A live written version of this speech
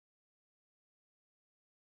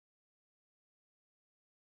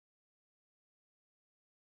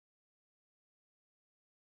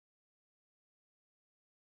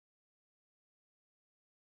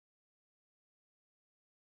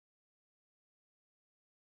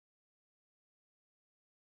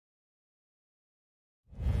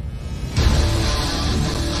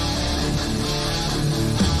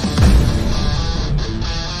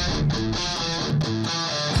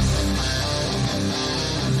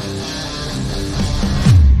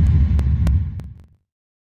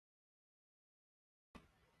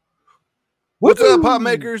What's up, hot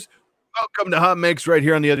makers? Welcome to HotMakes right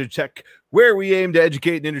here on the Other Tech, where we aim to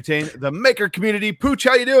educate and entertain the maker community. Pooch,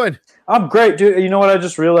 how you doing? I'm great, dude. You know what I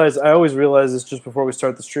just realized? I always realize this just before we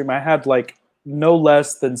start the stream. I had like no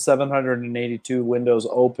less than 782 windows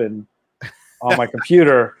open on my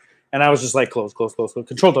computer, and I was just like, close.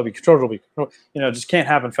 Control W, Control W. Just can't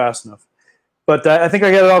happen fast enough. But I think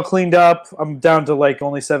I got it all cleaned up. I'm down to like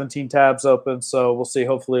only 17 tabs open, so we'll see.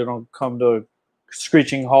 Hopefully it don't come to a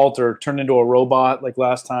screeching halt or turn into a robot like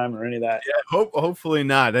last time or any of that. Yeah, hopefully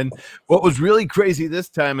not. And what was really crazy this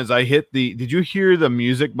time is I hit the. Did you hear the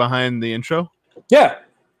music behind the intro? Yeah.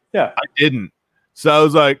 I didn't. So I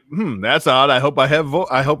was like, that's odd. I hope I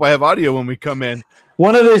have audio when we come in.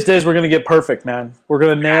 One of these days we're gonna get perfect, man. We're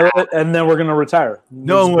gonna nail it, and then we're gonna retire.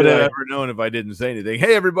 No one would have ever known if I didn't say anything.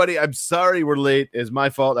 Hey, everybody! I'm sorry we're late. It's my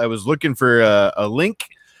fault. I was looking for a link,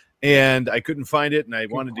 and I couldn't find it, and I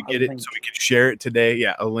wanted to get it so we could share it today.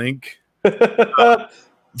 Yeah, a link.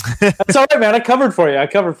 That's all right, man. I covered for you.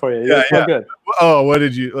 Yeah, yeah. Good. Oh, what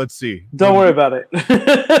did you? Let's see. Don't worry about it.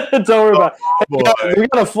 Don't worry about it. We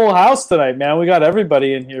got a full house tonight, man. We got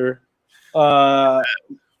everybody in here.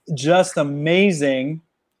 Just amazing.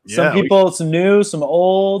 Some people, some new, some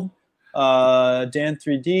old. Dan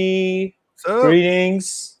 3D.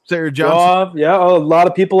 Greetings. Sarah Johnson. Yeah. Oh, a lot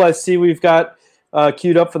of people I see we've got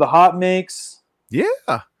queued up for the HotMakes. Yeah.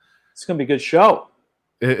 It's going to be a good show.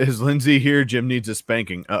 Is Lindsay here? Jim needs a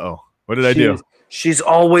spanking. Uh-oh. What did I do? She's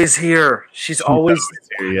always here. She's always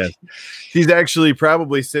here, yes. She's actually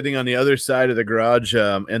probably sitting on the other side of the garage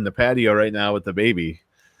in the patio right now with the baby.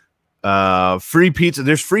 Free pizza.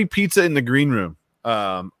 There's free pizza in the green room.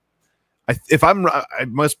 I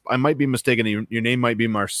might be mistaken. Your name might be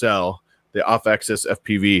Marcel, the off-access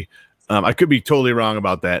FPV. I could be totally wrong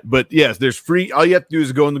about that, but yes, there's free. All you have to do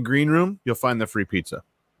is go in the green room. You'll find the free pizza.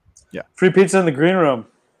 Yeah, free pizza in the green room.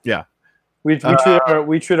 Yeah, we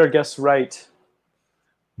treat our guests right.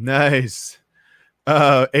 Nice.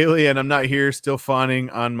 Alien, I'm not here. Still fawning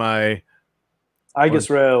on my Igus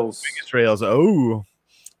rails. Oh.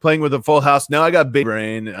 Playing with a full house. Now I got big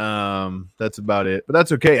brain. That's about it. But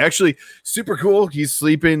that's okay. Actually, super cool. He's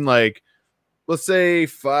sleeping like, let's say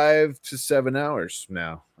 5 to 7 hours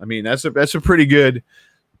now. I mean, that's a pretty good.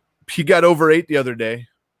 He got over 8 the other day.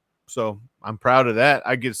 So I'm proud of that.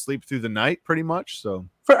 I get to sleep through the night pretty much. So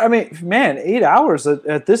I mean, man, 8 hours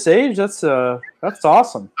at this age, that's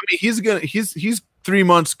awesome. I mean, he's 3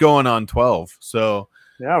 months going on 12. So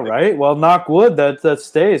yeah, right. Well, knock wood that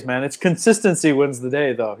stays, man. It's consistency wins the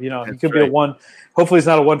day, though. He could be a one. Hopefully, it's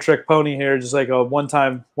not a one-trick pony here, just like a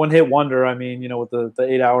one-hit wonder. I mean, with the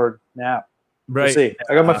 8-hour nap. Right. We'll see.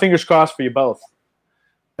 I got my fingers crossed for you both.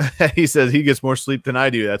 He says he gets more sleep than I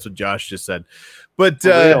do. That's what Josh just said. But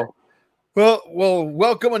well,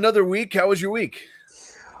 welcome another week. How was your week?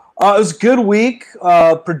 It was a good week.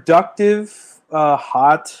 Productive.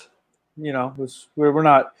 Hot.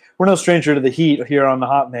 We're no stranger to the heat here on the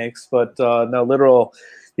HotMakes, but no literal,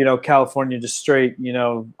 California just straight,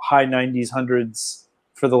 high 90s, hundreds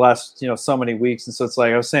for the last, so many weeks. And so it's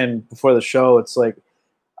like I was saying before the show, it's like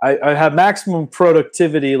I have maximum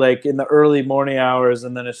productivity like in the early morning hours,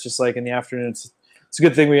 and then it's just like in the afternoon. It's a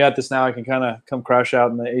good thing we got this now. I can kind of come crash out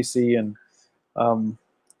in the AC and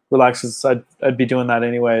relax. I'd be doing that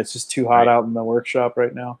anyway. It's just too hot out in the workshop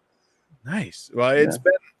right now. Nice. Well, it's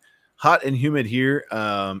been hot and humid here.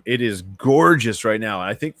 It is gorgeous right now.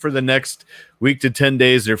 I think for the next week to 10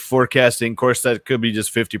 days, they're forecasting. Of course, that could be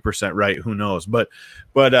just 50% right. Who knows? But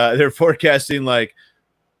they're forecasting like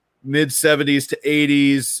mid 70s to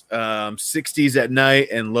 80s, 60s at night,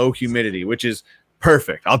 and low humidity, which is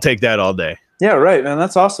perfect. I'll take that all day. Yeah, right, man.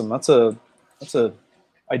 That's awesome. That's a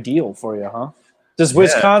ideal for you, huh? Does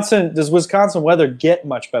Wisconsin weather get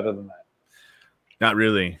much better than that? Not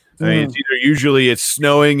really. I mean, it's either usually it's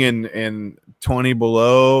snowing and 20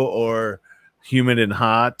 below, or humid and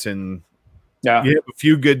hot, and you have a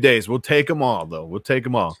few good days. We'll take them all, though. We'll take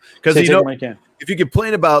them all, because if you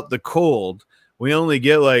complain about the cold, we only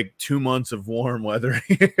get like 2 months of warm weather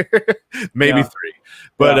here, maybe 3.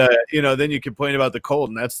 But then you complain about the cold,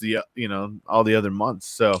 and that's the all the other months.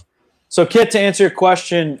 So Kit, to answer your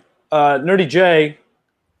question, Nerdy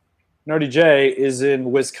J is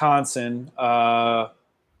in Wisconsin.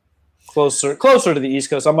 Closer to the East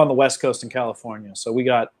Coast. I'm on the West Coast in California, so we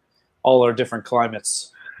got all our different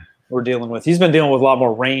climates we're dealing with. He's been dealing with a lot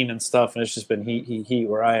more rain and stuff, and it's just been heat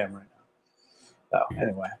where I am right now. So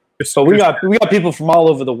anyway, so we got people from all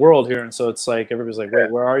over the world here, and so it's like everybody's like,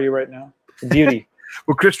 wait, where are you right now? The beauty.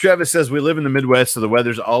 Well, Chris Travis says we live in the Midwest, so the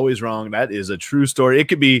weather's always wrong. That is a true story. It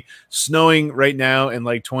could be snowing right now in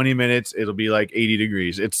like 20 minutes. It'll be like 80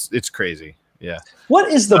 degrees. It's crazy. Yeah.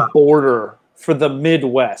 What is the border for the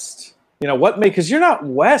Midwest? You know, what make, because you're not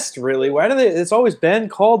West really. Why do they, it's always been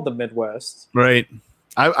called the Midwest. Right.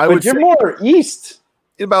 I but would you're say more East.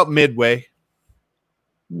 about midway.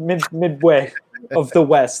 Midway of the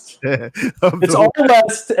West. It's all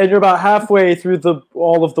West, and you're about halfway through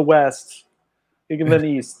all of the West. Bigger than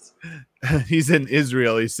East. He's in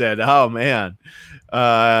Israel, he said. Oh, man.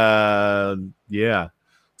 Yeah.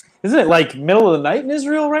 Isn't it like middle of the night in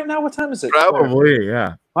Israel right now? What time is it? Probably,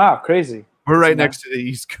 yeah. Wow, crazy. We're right next to the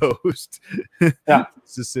East Coast. Yeah.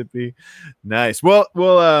 Mississippi. Nice. Well,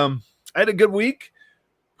 I had a good week.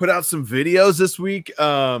 Put out some videos this week.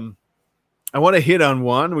 I want to hit on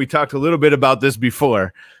one. We talked a little bit about this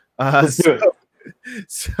before.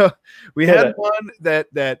 So we had one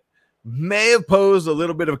that may have posed a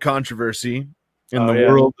little bit of controversy in the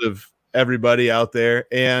world of everybody out there.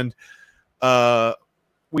 And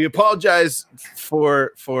we apologize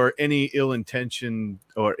for any ill intention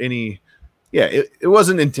or any, it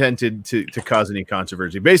wasn't intended to cause any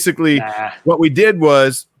controversy. Basically, what we did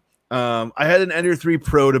was I had an Ender 3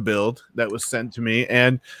 Pro to build that was sent to me,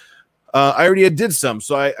 and I already did some.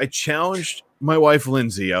 So I challenged my wife,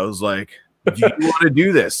 Lindsay. I was like, do you want to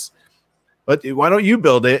do this? But why don't you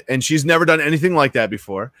build it? And she's never done anything like that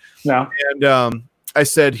before. No. And I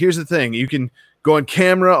said, here's the thing. You can go on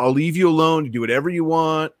camera. I'll leave you alone. You do whatever you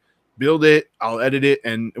want. Build it. I'll edit it,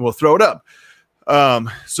 and we'll throw it up.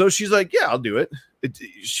 So she's like, yeah, I'll do it.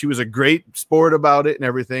 She was a great sport about it and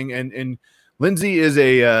everything. And Lindsay is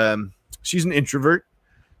she's an introvert.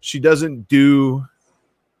 She doesn't do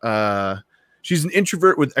she's an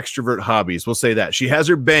introvert with extrovert hobbies. We'll say that. She has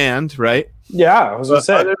her band, right? Yeah, I was gonna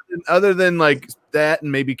say. Other than like that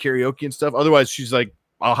and maybe karaoke and stuff. Otherwise, she's like,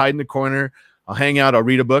 I'll hide in the corner, I'll hang out, I'll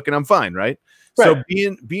read a book, and I'm fine, right? So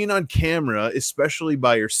being on camera, especially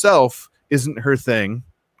by yourself, isn't her thing.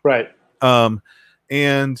 Right. And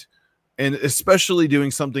especially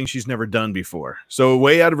doing something she's never done before. So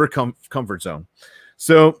way out of her comfort zone.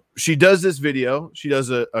 So she does this video. She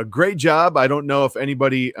does a great job. I don't know if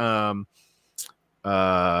anybody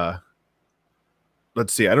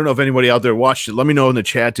let's see. I don't know if anybody out there watched it. Let me know in the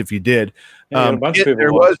chat if you did. There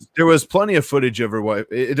was plenty of footage of her wife.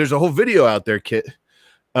 There's a whole video out there, Kit,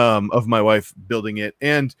 of my wife building it.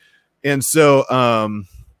 And so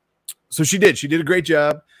so she did a great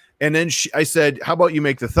job. And then I said, how about you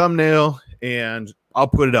make the thumbnail and I'll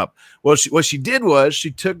put it up. Well, what she did was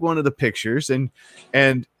she took one of the pictures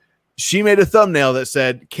and she made a thumbnail that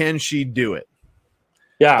said, can she do it?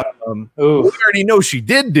 Yeah. We already know she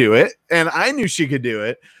did do it, and I knew she could do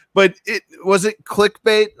it, but was it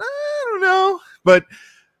clickbait? I don't know. But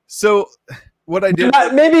so what I did,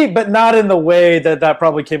 but not in the way that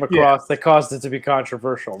probably came across that caused it to be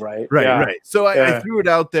controversial, right? Right. So I threw it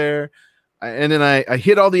out there, and then I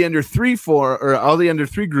hit all the Ender 3 all the Ender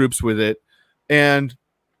 3 groups with it, and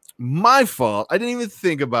my fault. I didn't even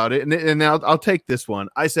think about it, and I'll take this one.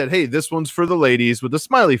 I said, hey, this one's for the ladies with a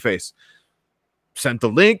smiley face. Sent the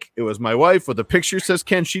link. It was my wife with a picture, says,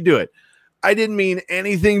 can she do it? I didn't mean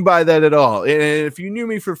anything by that at all. And if you knew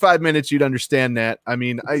me for 5 minutes, you'd understand that. I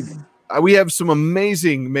mean, we have some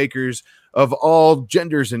amazing makers of all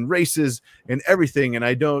genders and races and everything. And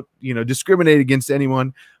I don't, discriminate against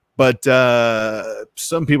anyone, but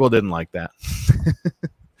some people didn't like that.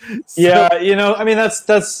 Yeah, I mean,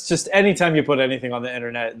 that's just anytime you put anything on the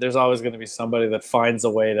internet, there's always going to be somebody that finds a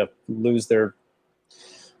way to lose their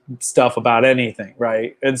stuff about anything,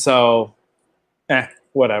 right? And so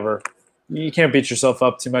whatever, you can't beat yourself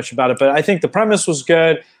up too much about it, but I think the premise was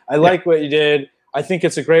good. I like what you did. I think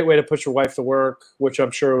it's a great way to put your wife to work, which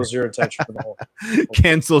I'm sure was your intention for the whole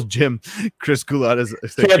canceled Jim. Chris Goulart is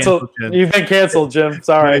canceled. You've been canceled, Jim.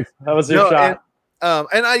 Sorry. That was your shot.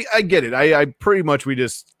 And I get it. I pretty much we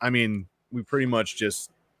pretty much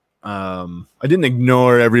just I didn't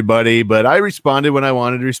ignore everybody, but I responded when I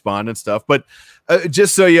wanted to respond and stuff. But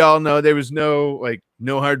just so y'all know, there was no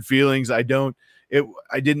hard feelings. I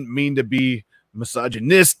didn't mean to be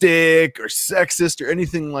misogynistic or sexist or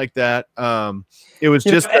anything like that. It was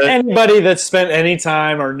just anybody that spent any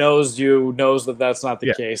time or knows you knows that that's not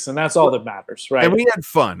the case, and that's all that matters, right? And we had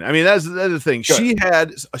fun. I mean, that's the thing.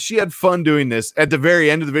 Good. She had fun doing this. At the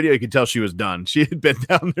very end of the video, you could tell she was done. She had been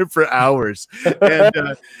down there for hours,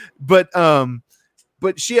 and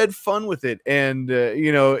but she had fun with it. And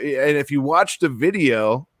and if you watch the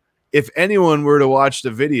video, if anyone were to watch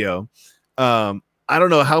the video, I don't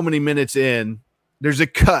know how many minutes in, there's a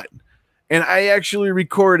cut. And I actually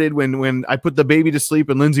recorded when I put the baby to sleep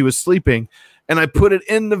and Lindsay was sleeping, and I put it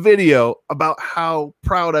in the video about how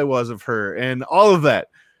proud I was of her and all of that.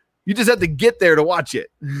 You just have to get there to watch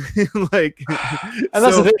it. Like, and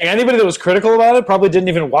that's the thing. Anybody that was critical about it probably didn't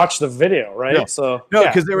even watch the video, right? No. So no,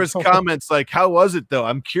 because there was comments like, "How was it though?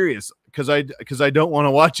 I'm curious because I don't want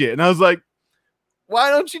to watch it." And I was like,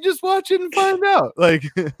 "Why don't you just watch it and find out?" Like,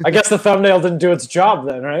 I guess the thumbnail didn't do its job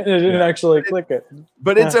then, right? It didn't actually click it.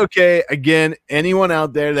 But it's okay. Again, anyone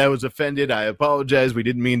out there that was offended, I apologize. We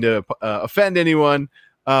didn't mean to offend anyone.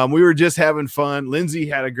 We were just having fun. Lindsay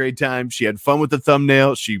had a great time. She had fun with the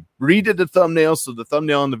thumbnail. She redid the thumbnail, so the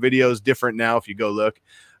thumbnail on the video is different now if you go look.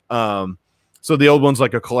 So the old one's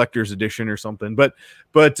like a collector's edition or something. But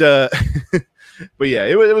yeah,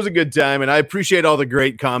 it was a good time, and I appreciate all the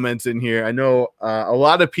great comments in here. I know a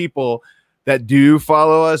lot of people that do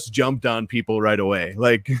follow us jumped on people right away.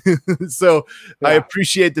 Like, so I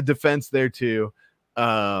appreciate the defense there too.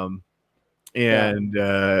 Yeah.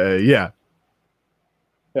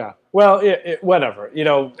 Well, whatever. You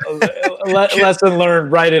know, lesson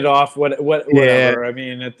learned. Write it off. Whatever. Yeah. I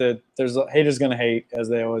mean, there's haters gonna hate, as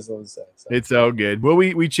they always love to say. So. It's all good. Well,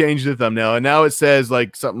 we changed the thumbnail, and now it says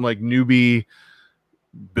like something like newbie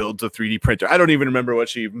builds a 3D printer. I don't even remember what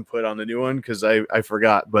she even put on the new one because I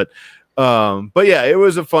forgot. But yeah, it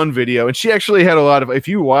was a fun video, and she actually had a lot of. If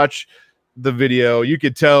you watch the video, you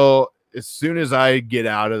could tell as soon as I get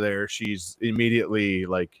out of there, she's immediately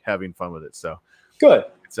like having fun with it. So good.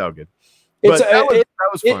 It's all good. But that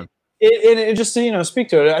was fun. It just to speak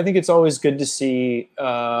to it. I think it's always good to see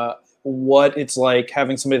what it's like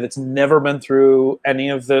having somebody that's never been through any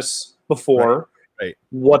of this before. Right.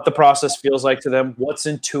 What the process feels like to them. What's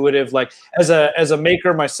intuitive. Like as a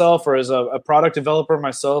maker myself, or as a product developer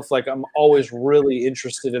myself, like I'm always really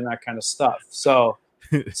interested in that kind of stuff. So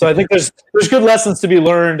I think there's good lessons to be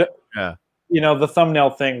learned. Yeah. The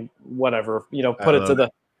thumbnail thing. Whatever. Put it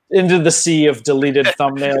into the sea of deleted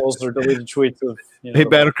thumbnails or deleted tweets of. Hey,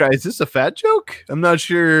 Battlecry, is this a fat joke? I'm not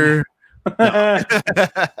sure. Yeah,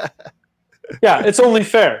 it's only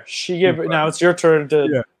fair. She gave it. Now it's your turn to.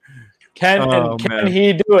 Yeah. Can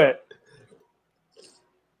he do it?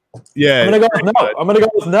 Yeah, I'm gonna go with no. I'm gonna go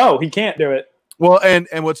with no. He can't do it. Well, and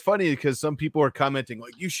what's funny because some people are commenting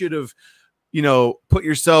like you should have, put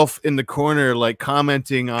yourself in the corner, like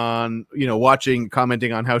commenting on,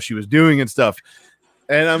 commenting on how she was doing and stuff.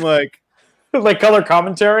 And I'm like color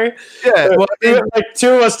commentary. Yeah. Well, like two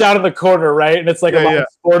of us down in the corner, right? And it's like a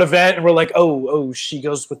sport event, and we're like, oh, she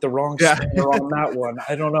goes with the wrong snare on that one.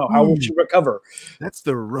 I don't know. How will she recover? That's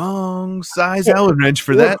the wrong size Allen wrench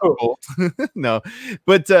for that bolt. No.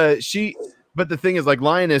 But the thing is, like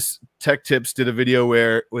Lioness Tech Tips did a video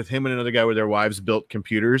with him and another guy where their wives built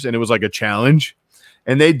computers, and it was like a challenge,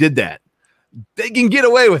 and they did that. They can get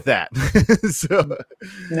away with that. So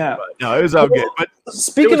no, it was all good. But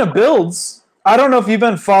speaking of builds, I don't know if you've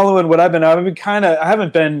been following what I've been. I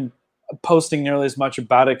haven't been posting nearly as much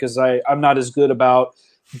about it because I'm not as good about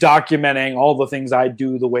documenting all the things I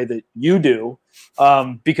do the way that you do.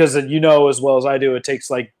 Because as well as I do, it takes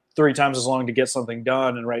like 3 times as long to get something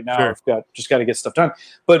done. And right now I've just got to get stuff done.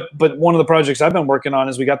 But one of the projects I've been working on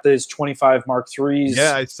is we got these 25 Mark IIIs.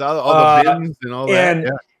 Yeah, I saw all the bins and all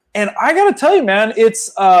that. And I got to tell you, man, it's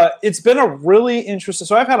been a really interesting.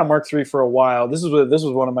 So I've had a Mark III for a while. This was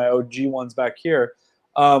one of my OG ones back here.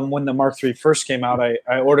 When the Mark III first came out,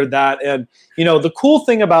 I ordered that. And, the cool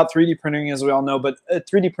thing about 3D printing, as we all know, but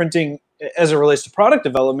 3D printing as it relates to product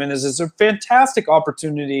development is it's a fantastic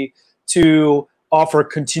opportunity to offer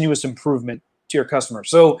continuous improvement to your customer.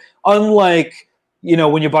 So unlike,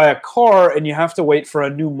 when you buy a car and you have to wait for a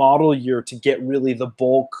new model year to get really the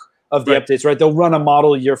bulk of the updates, right? They'll run a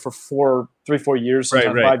model year for 4 years,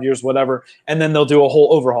 sometimes 5 years, whatever, and then they'll do a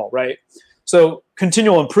whole overhaul, right? So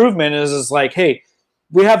continual improvement is like, hey,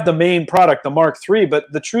 we have the main product, the Mark III, but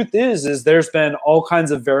the truth is there's been all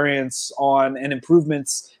kinds of variants on and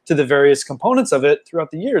improvements to the various components of it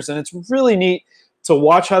throughout the years, and it's really neat to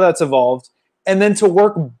watch how that's evolved, and then to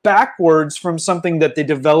work backwards from something that they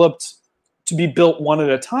developed to be built one at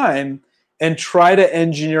a time, and try to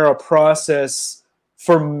engineer a process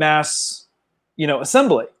for mass,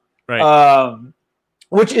 assembly, right?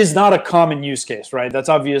 Which is not a common use case, right? That's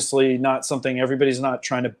obviously not something everybody's not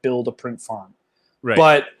trying to build a print farm, right?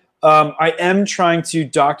 But I am trying to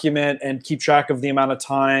document and keep track of the amount of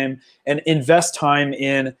time and invest time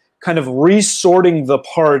in kind of resorting the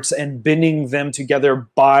parts and binning them together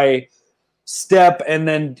by step, and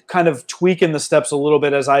then kind of tweaking the steps a little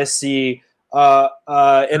bit as I see.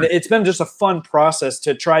 And it's been just a fun process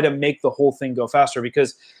to try to make the whole thing go faster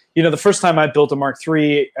because, the first time I built a Mark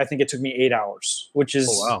III, I think it took me 8 hours, which is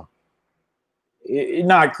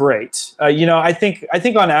not great. I think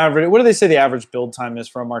on average, what do they say the average build time is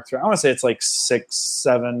for a Mark III? I want to say it's like 6,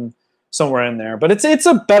 7 somewhere in there. But it's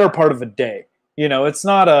a better part of a day. You know, it's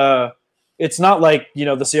not like, you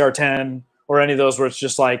know, the CR10 or any of those where it's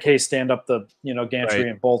just like, hey, stand up the, you know, gantry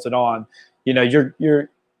and bolt it on. You know, you're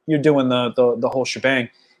doing the whole shebang.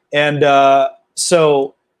 And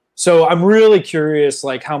so I'm really curious,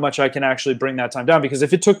 like, how much I can actually bring that time down, because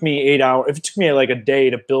if it took me 8 hours, if it took me like a day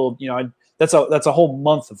to build, you know, that's a whole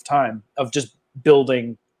month of time of just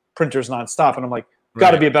building printers nonstop. And I'm like,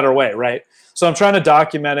 got to be a better way, right? So I'm trying to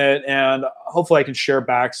document it, and hopefully I can share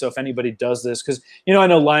back. So if anybody does this, because, you know, I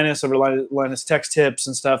know Linus over Linus Tech Tips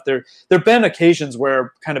and stuff, there've been occasions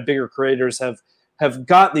where kind of bigger creators have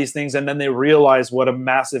got these things, and then they realize what a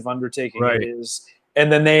massive undertaking it is. And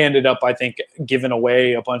then they ended up, I think, giving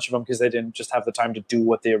away a bunch of them because they didn't just have the time to do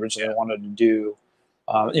what they originally wanted to do.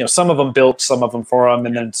 You know, some of them built, some of them for them,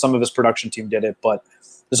 and then some of his production team did it. But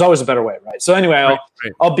there's always a better way, right? So anyway,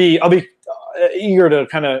 I'll be eager to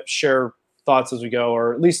kind of share thoughts as we go,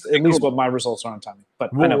 or at least what my results are on timing.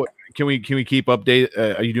 But I know. Can we keep update?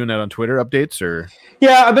 Are you doing that on Twitter updates, or?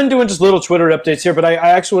 Yeah, I've been doing just little Twitter updates here, but I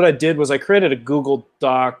actually, what I did was I created a Google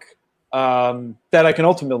Doc that I can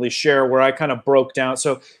ultimately share, where I kind of broke down.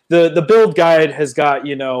 So the build guide has got,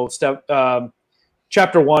 you know,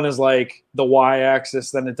 chapter 1 is like the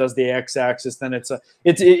y-axis, then it does the x-axis, then it's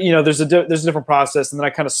you know, there's a different process, and then I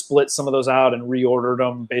kind of split some of those out and reordered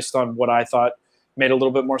them based on what I thought made a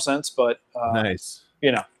little bit more sense. But nice,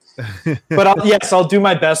 you know. But I'll do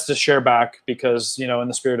my best to share back, because, you know, in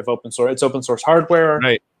the spirit of open source, it's open source hardware,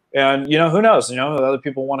 right? And, you know, who knows? You know, other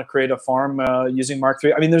people want to create a farm using Mark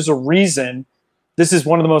III. I mean, there's a reason this is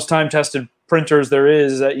one of the most time-tested printers there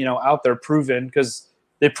is, you know, out there, proven, because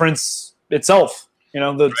it prints itself. You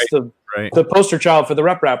know, the poster child for the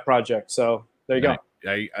RepRap project. So there you go.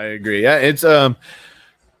 I agree. Yeah,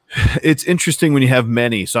 it's interesting when you have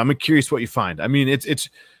many. So I'm curious what you find. I mean,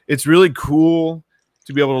 it's really cool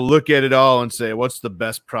to be able to look at it all and say, what's the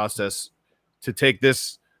best process to take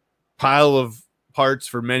this pile of parts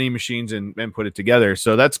for many machines and put it together.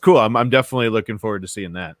 So that's cool. I'm definitely looking forward to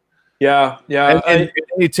seeing that. Yeah. And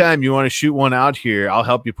anytime you want to shoot one out here, I'll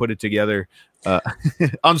help you put it together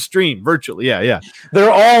on stream virtually. Yeah.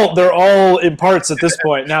 They're all in parts at this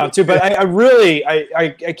point now too. But I really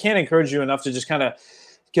can't encourage you enough to just kind of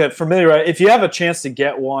get familiar. If you have a chance to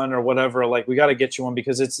get one or whatever, like, we got to get you one,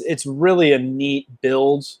 because it's really a neat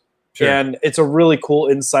build. Sure. And it's a really cool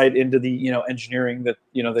insight into the, you know, engineering that,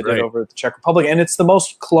 you know, they did over at the Czech Republic, and it's the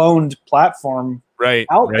most cloned platform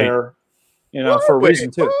out there, you know, for a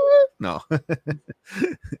reason too. No.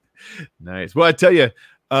 Nice. Well, I tell you,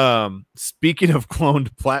 speaking of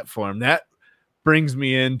cloned platform, that brings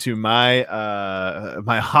me into my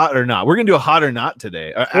my hot or not. We're gonna do a hot or not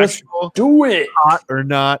today. Let's do it. Hot or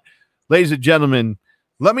not, ladies and gentlemen.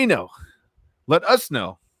 Let me know. Let us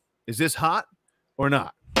know. Is this hot or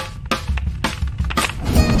not?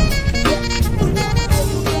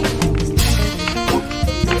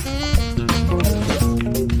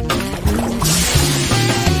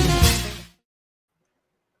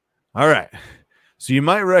 All right, so you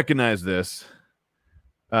might recognize this.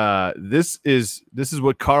 This is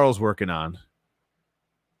what Carl's working on.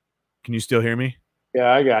 Can you still hear me?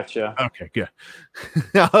 Yeah, I got you. Okay, good.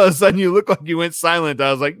 All of a sudden, you look like you went silent.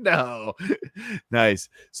 I was like, no. Nice.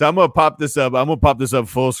 So I'm gonna pop this up. I'm gonna pop this up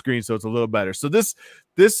full screen so it's a little better. So this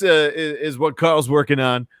is what Carl's working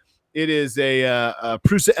on. It is a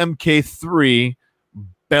Prusa MK3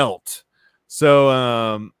 belt. So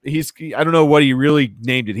I don't know what he really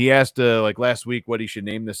named it. He asked like last week what he should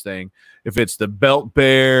name this thing, if it's the Belt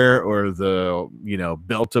Bear or the, you know,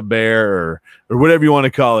 Belta Bear or whatever you want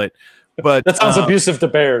to call it. But that sounds abusive to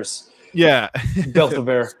bears. Yeah. Belta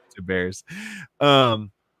Bear. To bears.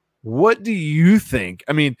 What do you think?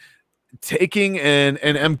 I mean, taking an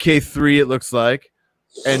MK3, it looks like,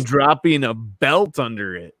 and dropping a belt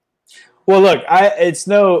under it. Well, look, it's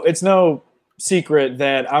no secret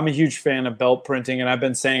that I'm a huge fan of belt printing, and I've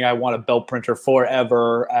been saying I want a belt printer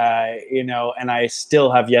forever, you know, and I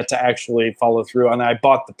still have yet to actually follow through. And I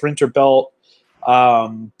bought the printer belt,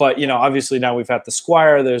 but, you know, obviously now we've had the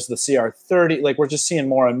Squire, there's the CR30, like, we're just seeing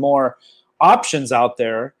more and more options out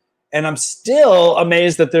there, and I'm still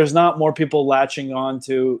amazed that there's not more people latching on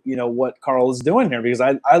to, you know, what Carl is doing here, because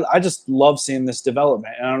I just love seeing this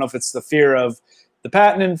development. And I don't know if it's the fear of the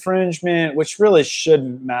patent infringement, which really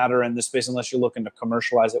shouldn't matter in this space unless you're looking to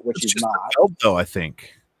commercialize it, which he's not. Belt, though, I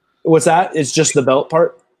think. What's that? It's just the belt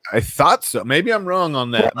part? I thought so. Maybe I'm wrong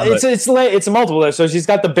on that. Well, it's a multiple there. So she's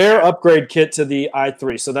got the Bear upgrade kit to the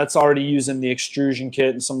i3. So that's already using the extrusion kit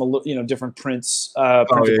and some, you know, different parts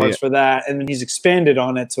for that. And then he's expanded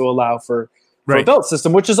on it to allow for a belt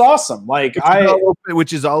system, which is awesome. Like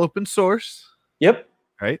which is all open source. Yep.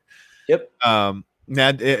 Right. Yep. Now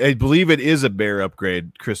I believe it is a Bear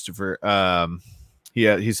upgrade, Christopher.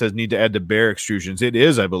 Yeah, he says need to add the Bear extrusions. It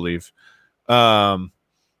is, I believe.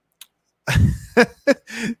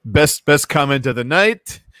 Best comment of the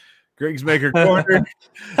night. Greg's Maker Corner.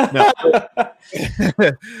 No.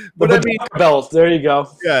 But I mean, belt. There you go.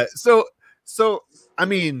 Yeah. So I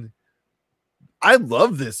mean, I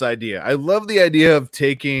love this idea. I love the idea of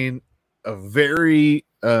taking a very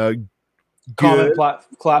common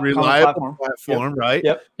reliable platform, yep. right?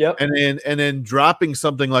 Yep. And then dropping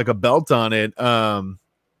something like a belt on it. And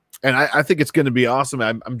I think it's going to be awesome.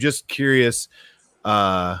 I'm just curious,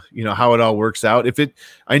 how it all works out.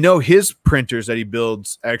 I know his printers that he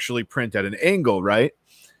builds actually print at an angle, right?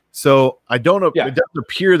 So I don't know. Yeah. It doesn't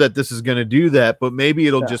appear that this is going to do that, but maybe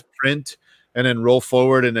it'll just print and then roll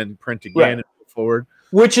forward and then print again and roll forward.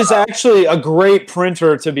 Which is actually a great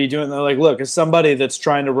printer to be doing. Like, look, as somebody that's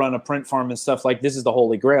trying to run a print farm and stuff, like this is the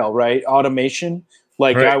holy grail, right? Automation.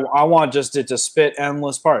 Like I want just it to spit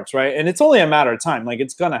endless parts, right? And it's only a matter of time. Like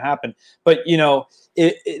it's going to happen. But,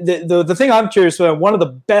 the thing I'm curious about, one of the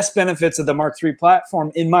best benefits of the Mark III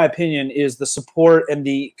platform, in my opinion, is the support and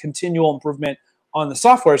the continual improvement on the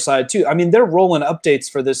software side too. I mean, they're rolling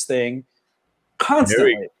updates for this thing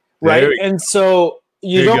constantly, right? And so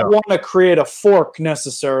you don't want to create a fork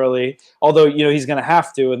necessarily, although he's going to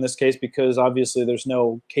have to in this case because obviously there's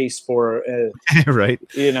no case for a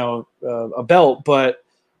belt, but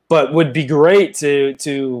would be great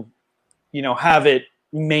to have it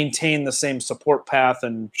maintain the same support path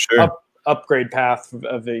and upgrade path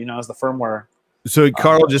of as the firmware. So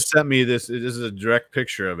Carl just sent me this. This is a direct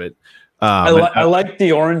picture of it. I like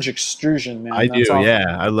the orange extrusion, man. I do, awesome.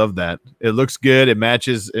 Yeah. I love that. It looks good. It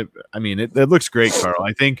matches. It looks great, Carl.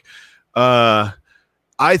 I think. Let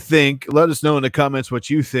us know in the comments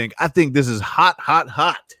what you think. I think this is hot.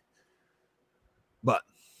 But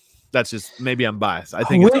that's just maybe I'm biased. I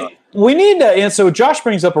think we need to. And so Josh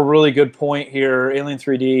brings up a really good point here, Alien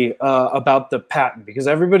 3D, about the patent because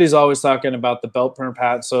everybody's always talking about the belt printer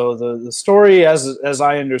patent. So the story, as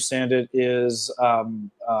I understand it, is.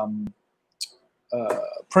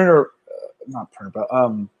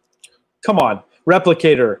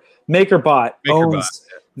 Replicator, MakerBot owns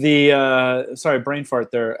the brain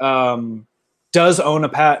fart there. Does own a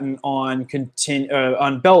patent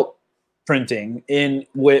on belt printing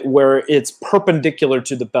where it's perpendicular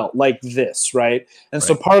to the belt like this, right? And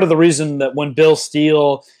so part of the reason that when Bill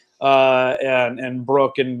Steele and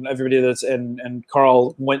Brooke and everybody and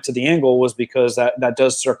Carl went to the angle was because that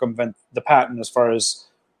does circumvent the patent as far as.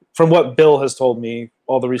 From what Bill has told me,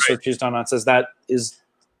 all the research he's done on says that is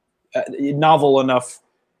novel enough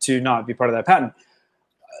to not be part of that patent.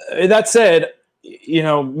 That said,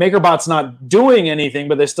 MakerBot's not doing anything,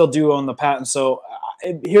 but they still do own the patent. So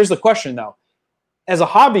here's the question, though. As a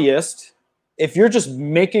hobbyist, if you're just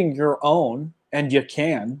making your own, and you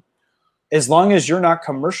can, as long as you're not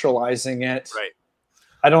commercializing it,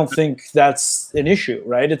 I don't think that's an issue,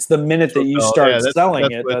 right? It's the minute that you start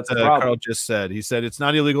selling it that's the problem. Carl just said. He said it's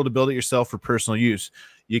not illegal to build it yourself for personal use.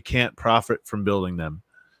 You can't profit from building them.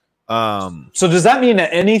 So does that mean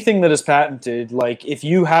that anything that is patented, like if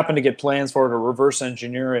you happen to get plans for it or reverse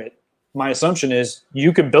engineer it, my assumption is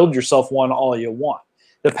you can build yourself one all you want.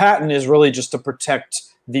 The patent is really just to protect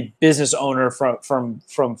the business owner from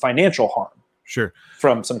financial harm. Sure.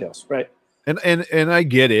 From somebody else, right? And I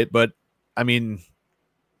get it, but I mean.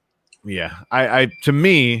 Yeah, to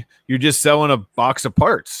me, you're just selling a box of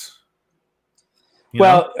parts.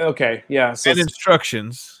 Okay, yeah, and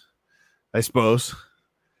instructions, I suppose.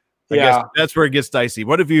 I guess that's where it gets dicey.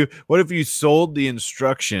 What if you sold the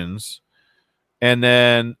instructions, and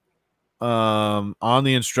then on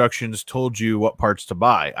the instructions told you what parts to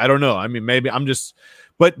buy? I don't know. I mean, maybe I'm just,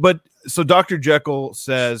 but so Dr. Jekyll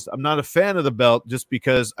says I'm not a fan of the belt just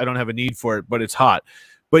because I don't have a need for it, but it's hot.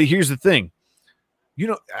 But here's the thing.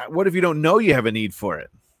 What if you don't know you have a need for it?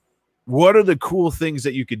 What are the cool things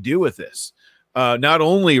that you could do with this? Not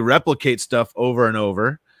only replicate stuff over and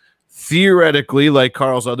over, theoretically, like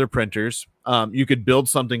Carl's other printers, you could build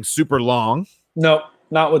something super long. No,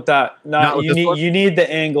 not with that. You need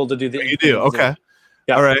the angle to do the. You do, okay.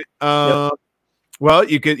 Yeah. All right. Well,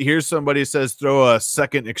 here's somebody says throw a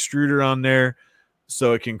second extruder on there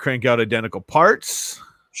so it can crank out identical parts.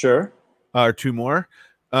 Sure. Or two more.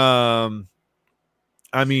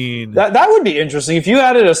 I mean, that would be interesting if you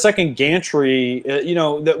added a second gantry.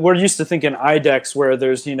 That we're used to thinking IDEX where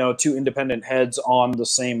there's two independent heads on the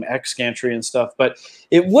same X gantry and stuff, but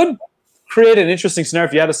it would create an interesting scenario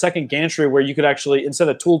if you had a second gantry where you could actually, instead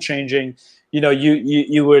of tool changing,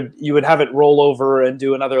 you would have it roll over and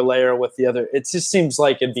do another layer with the other. It just seems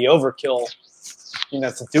like it'd be overkill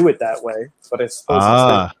to do it that way, but I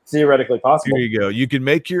suppose it's theoretically possible. Here you go. You can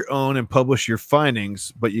make your own and publish your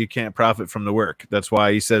findings, but you can't profit from the work. That's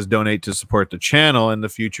why he says donate to support the channel and the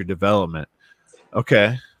future development.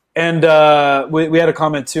 Okay. And we had a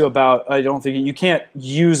comment too about I don't think you can't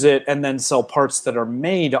use it and then sell parts that are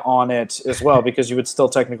made on it as well, because you would still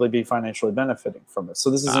technically be financially benefiting from it. So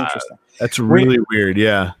this is interesting. That's really weird.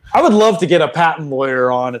 Yeah. I would love to get a patent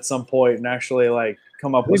lawyer on at some point and actually like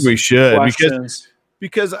come up with questions.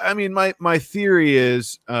 Because I mean, my theory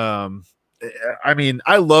is, I mean,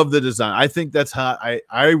 I love the design. I think that's hot.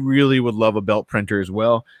 I really would love a belt printer as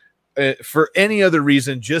well. For any other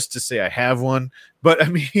reason, just to say I have one. But I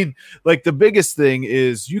mean, like the biggest thing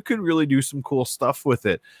is you could really do some cool stuff with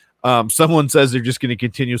it. Someone says they're just going to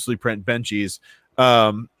continuously print benchies.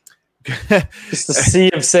 Just a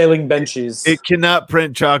sea of sailing benchies. It cannot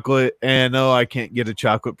print chocolate, and I can't get a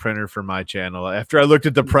chocolate printer for my channel. After I looked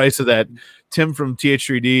at the price of that, Tim from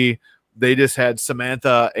TH3D, they just had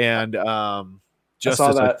Samantha and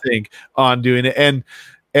Justice, I think, on doing it,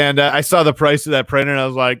 and I saw the price of that printer, and I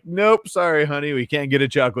was like, nope, sorry, honey, we can't get a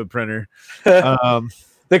chocolate printer.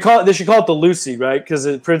 They should call it the Lucy, right? Because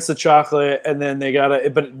it prints the chocolate, and then they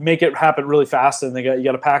but make it happen really fast, and you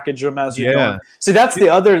gotta package them as you're going. See, that's the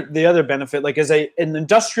other benefit. Like as an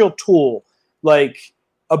industrial tool, like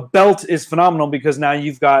a belt is phenomenal because now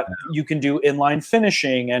you can do inline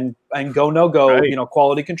finishing and go no go, right.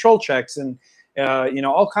 Quality control checks and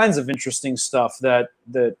all kinds of interesting stuff that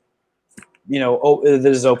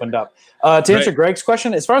is opened up. To answer Greg's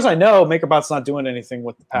question, as far as I know, MakerBot's not doing anything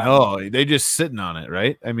with the patent. No, they just sitting on it,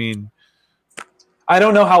 right? I mean, I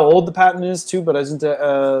don't know how old the patent is too, but isn't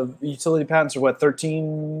utility patents are what,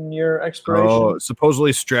 13-year expiration? Oh,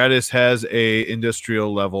 supposedly Stratus has a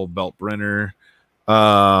industrial level belt printer.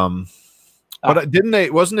 But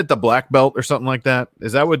wasn't it the black belt or something like that?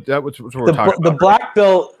 Is that what we're talking about? The black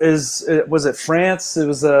belt was it France? It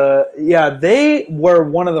was they were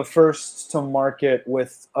one of the first to market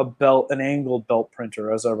with an angled belt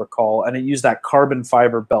printer, as I recall, and it used that carbon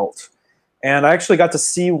fiber belt. And I actually got to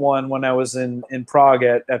see one when I was in Prague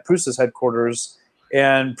at Prusa's headquarters,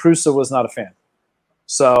 and Prusa was not a fan.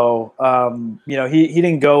 So he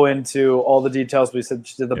didn't go into all the details, but he said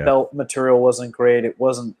the belt material wasn't great. It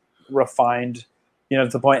wasn't refined, to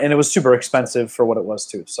the point, and it was super expensive for what it was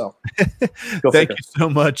too. So thank you so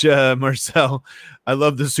much, Marcel. I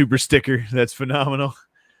love the super sticker. That's phenomenal.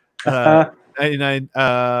 99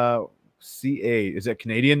 CA, is that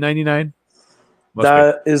Canadian 99?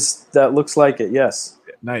 That looks like it. Yes.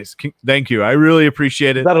 Nice. Thank you. I really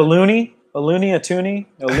appreciate it. Is that a loony? A loony, a toonie?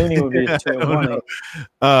 A loony would be a toonie.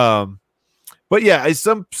 But yeah,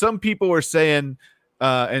 some people were saying,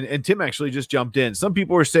 and Tim actually just jumped in. Some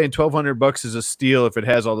people were saying $1,200 is a steal if it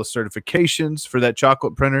has all the certifications for that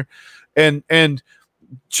chocolate printer, and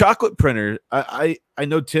chocolate printer. I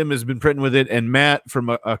know Tim has been printing with it, and Matt from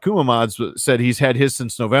Akuma Mods said he's had his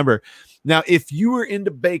since November. Now, if you were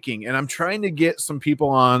into baking, and I'm trying to get some people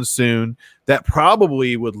on soon that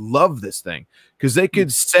probably would love this thing because they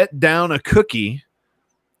could set down a cookie,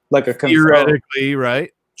 like a theoretically,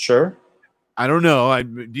 right? Sure. I don't know.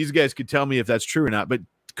 These guys could tell me if that's true or not, but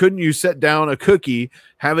couldn't you set down a cookie,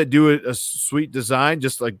 have it do a sweet design,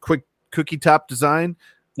 just like quick cookie top design,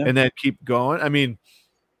 and then keep going? I mean,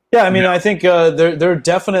 I think there are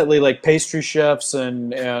definitely like pastry chefs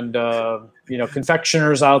and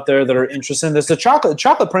confectioners out there that are interested in this. The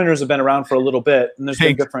chocolate printers have been around for a little bit, and there's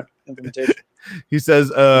been different implementation. He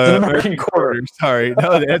says, American quarter. Sorry,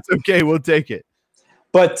 no, that's okay. We'll take it.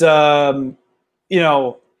 But I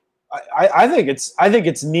think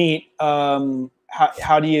it's neat.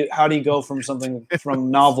 How do you go from something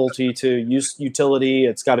from novelty to utility?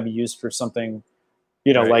 It's got to be used for something,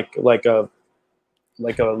 right.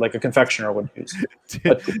 like a confectioner would use.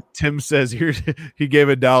 Tim says he gave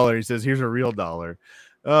 $1. He says, here's a real $1.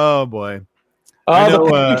 Oh boy.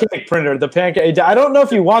 The pancake printer, the pancake. I don't know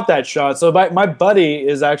if you want that shot. So my buddy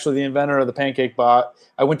is actually the inventor of the pancake bot.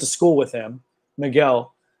 I went to school with him,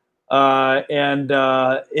 Miguel.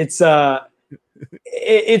 It's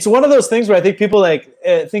one of those things where I think people think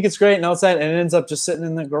it's great and all that, and it ends up just sitting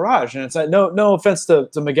in the garage. And it's like, no offense to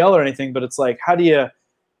Miguel or anything, but it's like, how do you?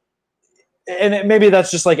 And maybe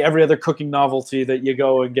that's just like every other cooking novelty that you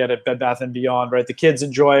go and get at Bed Bath & Beyond, right? The kids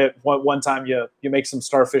enjoy it. One time you make some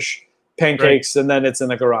starfish pancakes, right, and then it's in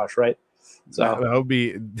the garage, right? So that would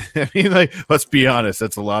be. I mean, like, let's be honest.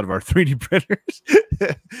 That's a lot of our 3D printers.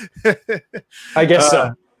 I guess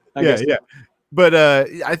so. Yeah. But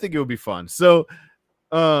I think it would be fun. So,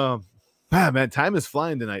 man, time is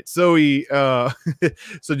flying tonight. So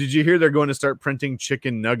so did you hear they're going to start printing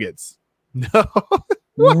chicken nuggets? No.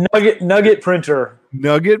 Nugget printer.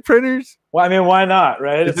 Nugget printers? Well, I mean, why not,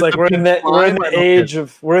 right? It's like we're in the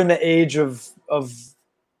age of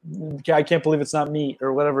I can't believe it's not meat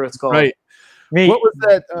or whatever it's called. Right. Meat. What was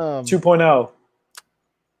that? 2.0.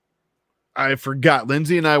 I forgot.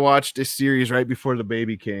 Lindsay and I watched a series right before the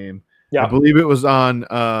baby came. Yeah. I believe it was on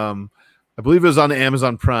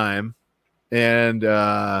Amazon Prime and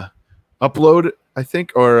Upload, I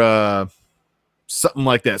think, or something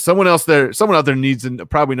like that. Someone out there needs and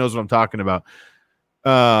probably knows what I'm talking about.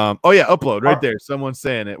 Oh yeah, Upload right there. Someone's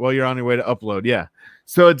saying it. Well, you're on your way to Upload. Yeah.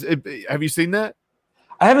 So have you seen that?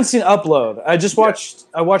 I haven't seen Upload.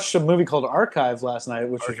 I watched a movie called Archive last night,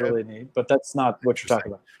 which was really neat, but that's not what you're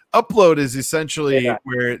talking about. Upload is essentially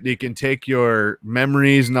where they can take your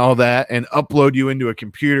memories and all that and upload you into a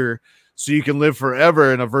computer so you can live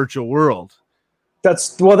forever in a virtual world.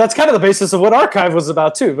 That's kind of the basis of what Archive was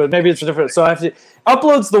about too, but maybe it's different. So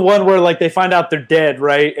Upload's the one where like they find out they're dead,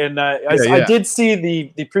 right? And I did see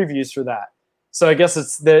the previews for that, so I guess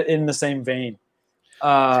it's in the same vein.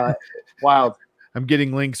 Wild. I'm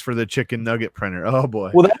getting links for the chicken nugget printer. Oh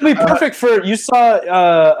boy. Well, that'd be perfect for you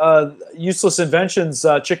saw Useless Inventions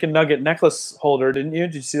chicken nugget necklace holder, didn't you?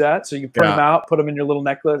 Did you see that? So you print them out, put them in your little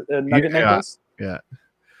necklace necklace. Yeah,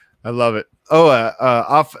 I love it.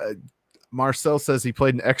 Oh, Marcel says he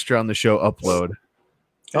played an extra on the show Upload.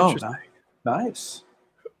 Oh, nice.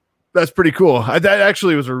 That's pretty cool. That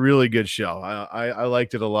actually was a really good show. I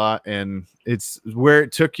liked it a lot, and it's where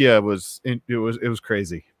it took you was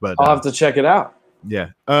crazy. But I'll have to check it out. Yeah.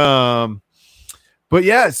 But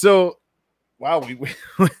yeah. So, wow,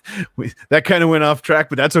 we that kind of went off track,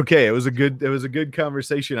 but that's okay. It was a good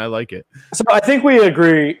conversation. I like it. So I think we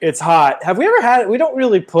agree it's hot. Have we ever had? We don't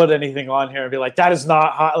really put anything on here and be like, that is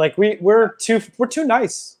not hot. Like we're too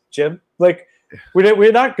nice, Jim. Like.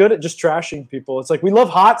 We're not good at just trashing people. It's like we love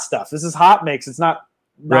hot stuff. This is HotMakes. It's not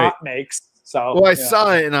makes. So well, I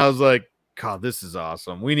saw it and I was like, God, this is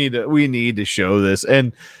awesome. We need to show this.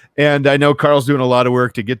 And I know Carl's doing a lot of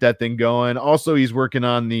work to get that thing going. Also, he's working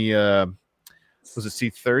on the was it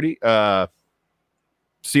C30?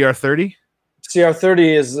 CR30?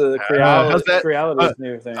 CR30 is Creality's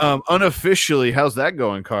new thing. Unofficially, how's that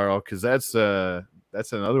going, Carl? Because that's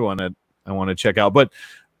another one that I want to check out. But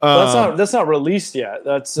that's not released yet.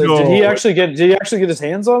 That's no. Did he actually get his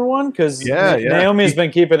hands on one? Because Naomi's been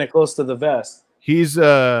keeping it close to the vest. He's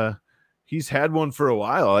had one for a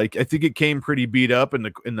while. I think it came pretty beat up in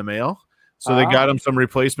the mail, so they got him some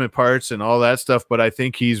replacement parts and all that stuff. But I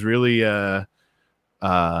think he's really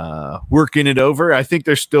working it over. I think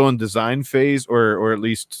they're still in design phase or at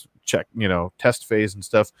least test phase and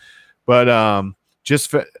stuff. But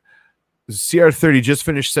CR30 just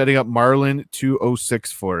finished setting up Marlin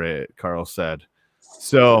 206 for it, Carl said.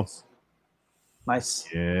 So nice.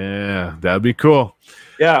 Yeah, that'd be cool.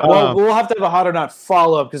 Yeah, well, we'll have to have a hot or not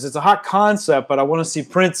follow-up because it's a hot concept, but I want to see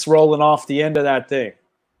prints rolling off the end of that thing.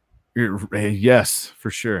 Yes, for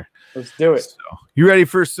sure. Let's do it. So, you ready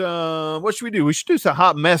for some? What should we do? We should do some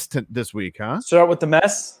hot mess this week, huh? Start with the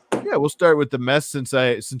mess? Yeah, we'll start with the mess since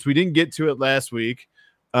we didn't get to it last week.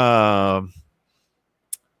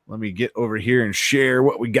 Let me get over here and share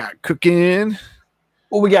what we got cooking.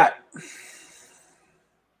 What we got?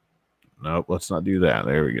 Nope, let's not do that.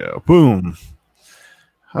 There we go. Boom.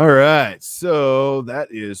 All right. So that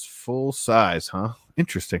is full size, huh?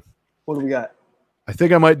 Interesting. What do we got? I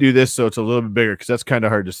think I might do this so it's a little bit bigger because that's kind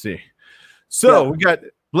of hard to see. So we got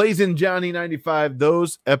Blazing Johnny 95.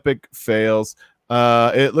 Those epic fails.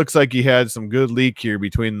 It looks like he had some good leak here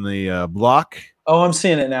between the block. Oh, I'm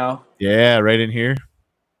seeing it now. Yeah, right in here.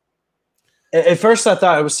 At first, I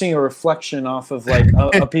thought I was seeing a reflection off of like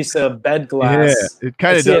a piece of bed glass. Yeah, it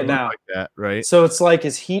kind of does look like that, right? So it's like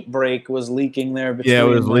his heat break was leaking there. Between, it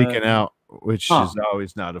was leaking out, which is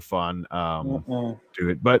always not a fun do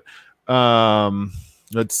it. But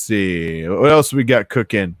let's see what else we got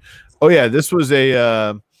cooking. Oh yeah, this was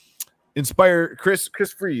a Chris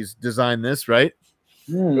Freeze designed this, right?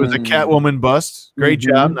 It was a Catwoman bust. Great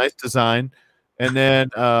job, nice design. And then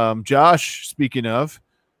Josh, speaking of,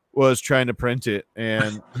 was trying to print it,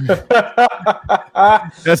 and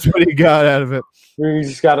that's what he got out of it. We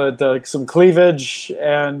just got some cleavage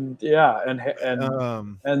and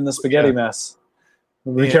the spaghetti mess.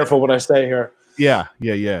 Be careful what I say here. Yeah.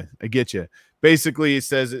 I get you. Basically, he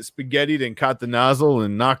says it spaghettied and caught the nozzle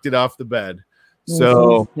and knocked it off the bed.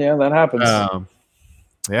 So yeah, that happens.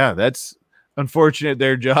 Yeah, that's unfortunate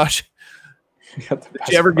there, Josh. Did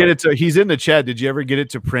you ever get it to? He's in the chat. Did you ever get it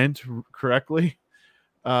to print correctly?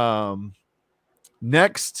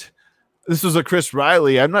 Next, This was a Chris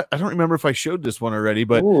Riley. I don't remember if I showed this one already,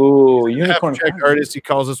 but ooh, unicorn artist. He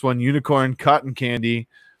calls this one unicorn cotton candy.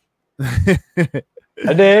 I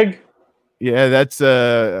dig. Yeah, that's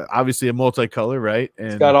obviously a multicolor, right? And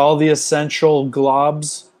it's got all the essential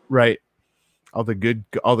globs. Right. All the good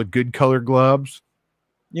color globs.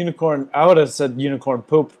 Unicorn. I would have said unicorn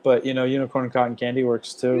poop, but you know, unicorn cotton candy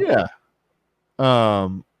works too. Yeah.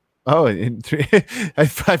 Oh, I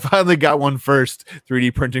finally got one first.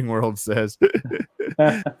 3D Printing World says for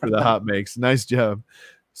the HotMakes. Nice job.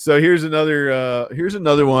 So here's another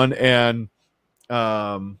one, and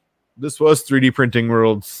this was 3D Printing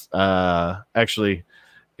World's actually,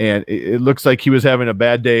 and it looks like he was having a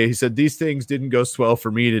bad day. He said these things didn't go swell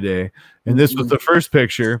for me today, and this was the first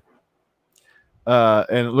picture,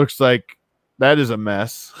 and it looks like that is a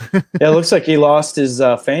mess. Yeah, it looks like he lost his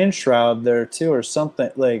fan shroud there too, or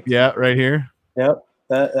something. Like yeah, right here. Yep,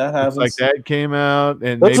 that happens. Looks like that came out,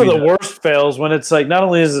 and those are the worst fails when it's like not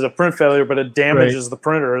only is it a print failure, but it damages the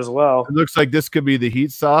printer as well. It looks like this could be the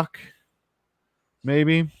heat sock,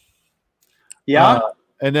 maybe. Yeah.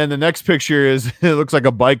 And then the next picture is it looks like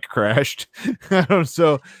a bike crashed.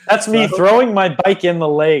 So that's me throwing my bike in the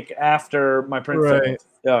lake after my print failed.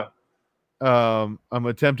 Yeah. I'm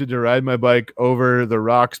attempted to ride my bike over the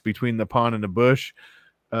rocks between the pond and the bush.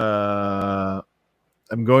 I'm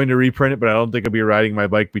going to reprint it, but I don't think I'll be riding my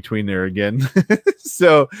bike between there again.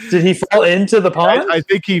 So did he fall into the pond? I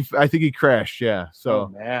think he crashed. Yeah. So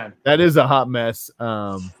man, that is a hot mess.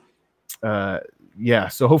 Yeah.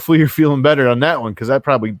 So hopefully you're feeling better on that one, because I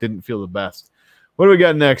probably didn't feel the best. What do we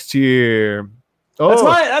got next here? Oh,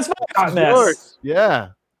 that's my hot mess. Yours. Yeah.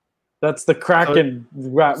 That's the Kraken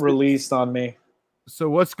got released on me. So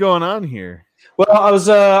what's going on here? Well, I was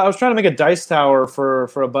trying to make a dice tower for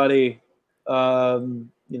a buddy. You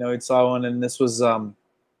know, he saw one, and this was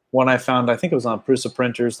one I found. I think it was on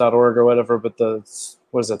prusaprinters.org or whatever. But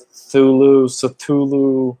what is it?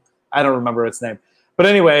 Cthulhu. I don't remember its name. But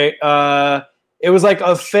anyway, it was like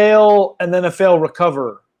a fail and then a fail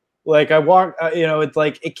recover. Like I walked, you know, it's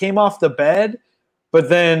like it came off the bed, but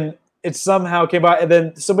then it somehow came out, and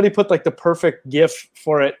then somebody put like the perfect GIF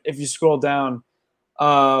for it if you scroll down.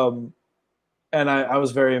 And I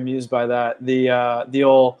was very amused by that. The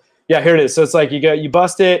old, yeah, here it is. So it's like you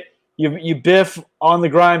bust it, you biff on the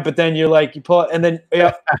grind, but then you're like, you pull it, and then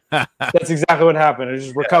yeah, that's exactly what happened. It's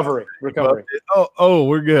just recovery. Oh,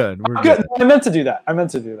 we're good. We're good. I meant to do that.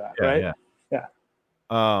 Yeah, right? Yeah.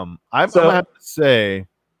 I'm gonna have to say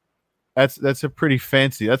that's a pretty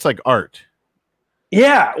fancy. That's like art.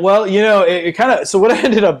 Yeah, well, you know, it kind of. So what I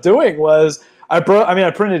ended up doing was I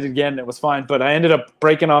printed it again. It was fine, but I ended up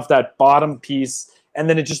breaking off that bottom piece, and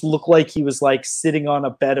then it just looked like he was like sitting on a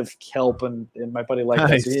bed of kelp, and my buddy liked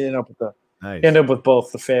that. So he ended up with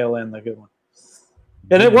both the fail and the good one.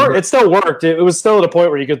 And it worked. It still worked. It was still at a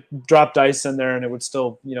point where you could drop dice in there, and it would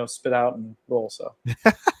still, you know, spit out and roll. So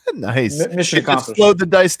nice. Mission accomplished. Slowed the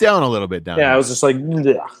dice down a little bit down. Yeah, I was just like,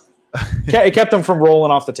 it kept them from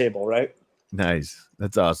rolling off the table, right? Nice.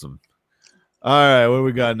 That's awesome. All right, what do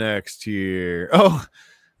we got next here? Oh,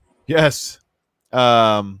 yes.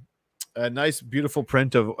 A nice, beautiful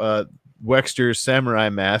print of Wexter's samurai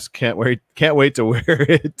mask. Can't wait to wear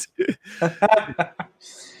it.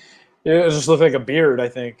 It just looked like a beard, I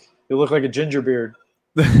think. It looked like a ginger beard.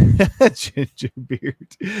 Ginger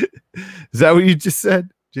beard. Is that what you just said?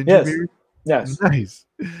 Ginger beard? Yes. Nice.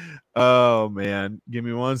 Oh man. Give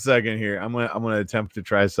me 1 second here. I'm gonna attempt to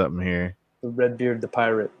try something here. The Redbeard the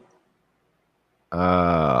pirate. Oh.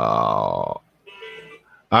 All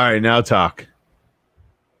right, now talk.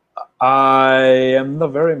 I am the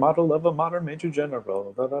very model of a modern major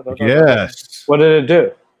general. Yes. What did it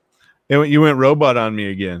do? You went robot on me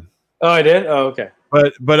again. Oh, I did? Oh, okay.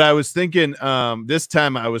 But I was thinking this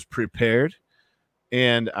time I was prepared,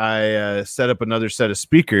 and I set up another set of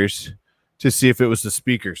speakers to see if it was the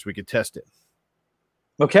speakers. We could test it.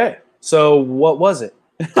 Okay. So what was it?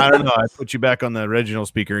 I don't know. I put you back on the original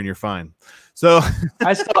speaker, and you're fine. So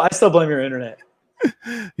I still blame your internet.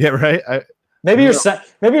 Yeah, right. Maybe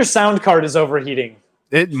your sound card is overheating.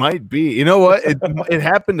 It might be. You know what? It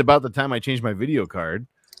happened about the time I changed my video card.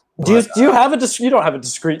 Do you have you don't have a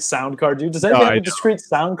discrete sound card, do you? Does anybody have a discrete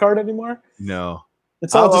sound card anymore? No.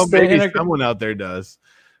 It's all just maybe someone out there does.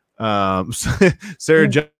 Sarah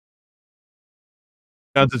Johnson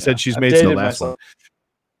said she's made the last one.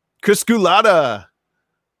 Chris Culata,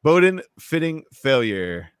 Bowden fitting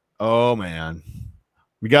failure. Oh man,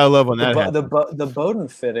 we gotta love when that the Bowden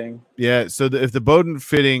fitting. Yeah, so if the Bowden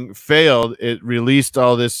fitting failed, it released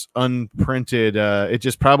all this unprinted. It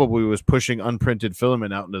just probably was pushing unprinted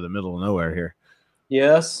filament out into the middle of nowhere here.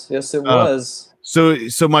 Yes, it was.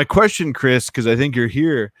 So my question, Chris, because I think you're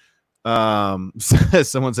here.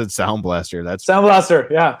 Someone said Sound Blaster. That's Sound Blaster.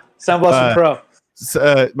 Yeah, Sound Blaster Pro.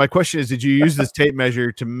 My question is, did you use this tape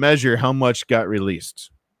measure to measure how much got released?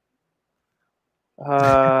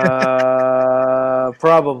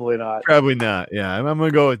 Probably not. Probably not. Yeah, I'm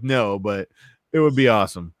gonna go with no, but it would be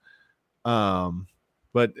awesome.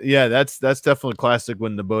 But yeah, that's definitely classic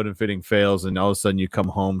when the Bowden fitting fails, and all of a sudden you come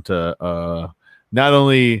home to not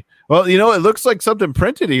only it looks like something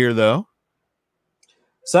printed here though.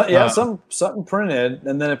 So yeah, something printed,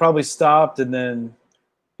 and then it probably stopped, and then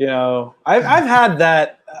I've had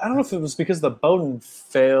that. I don't know if it was because the Bowden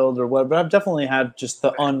failed or what, but I've definitely had just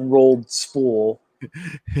the unrolled spool.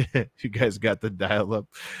 You guys got the dial up.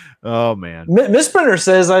 Oh man. Misprinter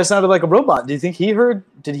says I sounded like a robot. Do you think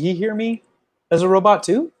did he hear me as a robot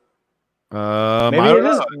too?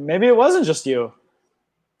 Maybe it wasn't just you.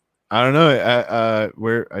 I don't know.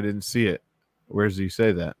 Where I didn't see it. Where does he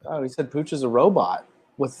say that? Oh, he said Pooch is a robot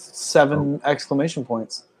with 7 exclamation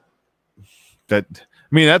points.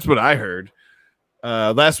 That's what I heard.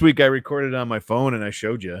 Last week I recorded on my phone and I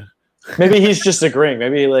showed you. Maybe he's just agreeing.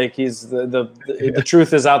 Maybe like he's the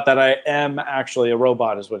truth is out that I am actually a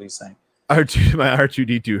robot is what he's saying. My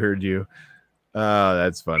R2D2 heard you. Oh,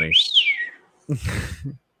 that's funny.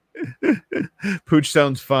 Pooch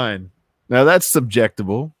sounds fine. Now that's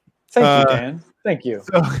subjectable. Thank you, Dan. Thank you.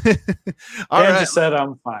 Dan just said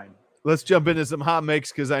I'm fine. Let's jump into some hot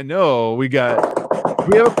makes because I know we have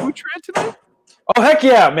a Pooch Rant tonight? Oh heck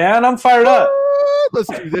yeah, man. I'm fired up. Let's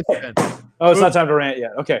do this then. Oh, it's not time to rant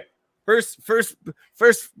yet. Okay. First,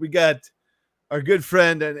 we got our good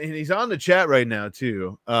friend, and he's on the chat right now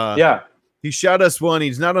too. Yeah, he shot us one.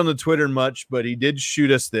 He's not on the Twitter much, but he did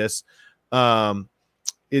shoot us this. Resins.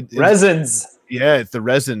 Yeah, it's the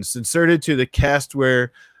resins inserted to the castware.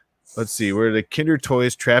 Let's see, where the Kinder toy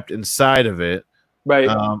is trapped inside of it. Right.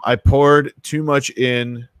 I poured too much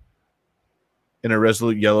in a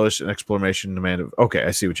resolute yellowish and exclamation demand of. Okay,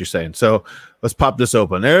 I see what you're saying. So let's pop this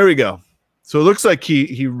open. There we go. So it looks like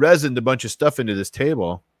he resined a bunch of stuff into this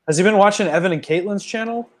table. Has he been watching Evan and Caitlin's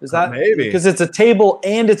channel? Is that maybe because it's a table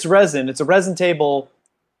and it's resin? It's a resin table.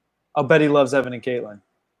 I'll bet he loves Evan and Caitlin.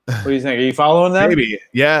 What do you think? Are you following them? Maybe.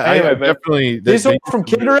 Yeah. Anyway, definitely. These are from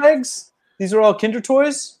Kinder eggs. These are all Kinder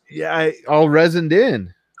toys. Yeah, all resined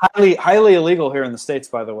in. Highly illegal here in the States,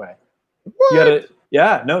 by the way. What?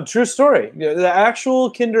 Yeah, no, true story. The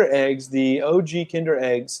actual Kinder eggs, the OG Kinder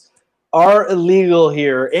eggs, are illegal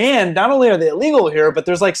here. And not only are they illegal here, but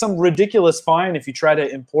there's like some ridiculous fine if you try to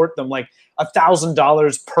import them, like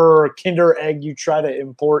 $1,000 per Kinder egg you try to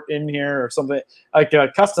import in here or something, like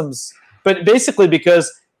customs. But basically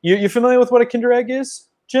because you're familiar with what a Kinder egg is,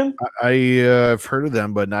 Jim? I've heard of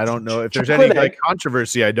them, but I don't know if there's any like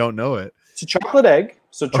controversy. I don't know it. It's a chocolate egg.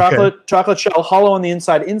 So chocolate shell, hollow on the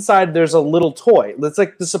inside. Inside, there's a little toy. It's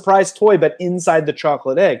like the surprise toy, but inside the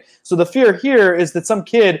chocolate egg. So the fear here is that some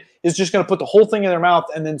kid is just going to put the whole thing in their mouth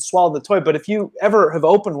and then swallow the toy. But if you ever have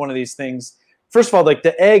opened one of these things, first of all, like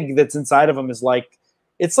the egg that's inside of them is like,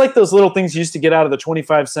 it's like those little things you used to get out of the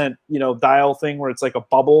 25-cent, dial thing where it's like a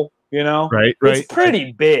bubble, Right. It's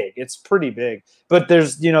pretty big. It's pretty big. But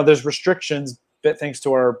there's restrictions, thanks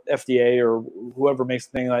to our FDA or whoever makes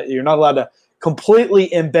the thing. Like, you're not allowed to completely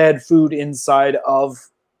embed food inside of,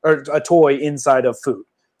 or a toy inside of food.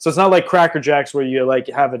 So it's not like Cracker Jacks where you like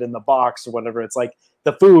have it in the box or whatever. It's like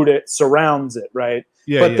the food, it surrounds it, right?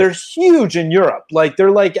 Yeah. But they're huge in Europe. Like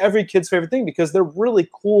they're like every kid's favorite thing because they're really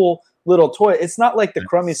cool little toy. It's not like the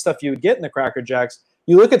crummy stuff you would get in the Cracker Jacks.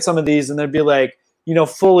 You look at some of these and they'd be like,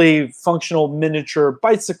 fully functional miniature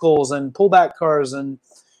bicycles and pullback cars and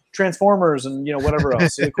Transformers and whatever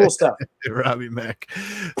else. So cool stuff. Robbie Mac.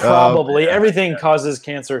 Probably everything causes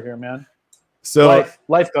cancer here, man. So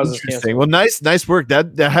life causes cancer. Well, nice work.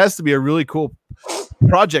 That has to be a really cool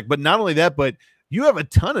project. But not only that, but you have a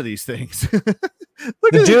ton of these things.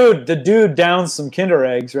 The dude downed some Kinder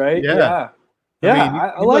eggs, right? Yeah.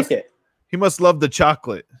 I like it. He must love the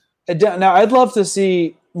chocolate. Now I'd love to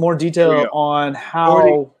see more detail on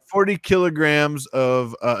how 40 kilograms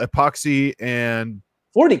of epoxy and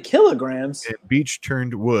 40 kilograms and beach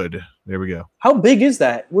turned wood. There we go. How big is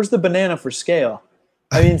that? Where's the banana for scale?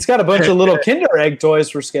 I mean, it's got a bunch of little Kinder egg toys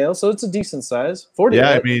for scale, so it's a decent size. 40.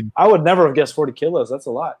 Yeah, I would never have guessed 40 kilos. That's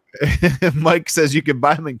a lot. Mike says you can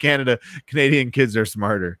buy them in Canada. Canadian kids are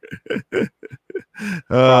smarter.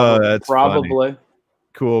 That's probably funny.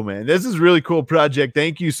 Cool, man. This is a really cool project.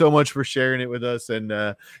 Thank you so much for sharing it with us, and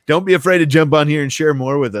don't be afraid to jump on here and share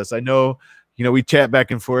more with us. I know we chat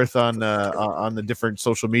back and forth on the different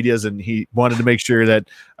social medias, and he wanted to make sure that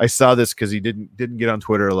I saw this because he didn't get on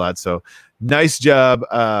Twitter a lot. So nice job.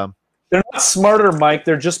 They're not smarter, Mike.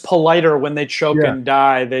 They're just politer when they choke and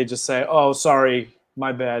die. They just say, "Oh, sorry,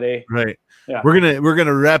 my bad." Eh? Right. Yeah. We're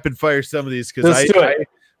gonna rapid fire some of these because I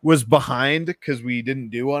was behind because we didn't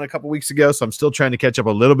do one a couple weeks ago, so I'm still trying to catch up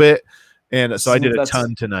a little bit. And so I did a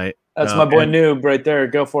ton tonight. That's my boy Noob right there.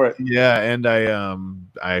 Go for it. Yeah, and I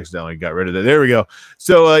accidentally got rid of it. There we go.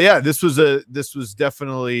 So this was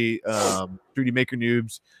definitely 3D Maker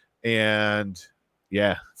Noobs, and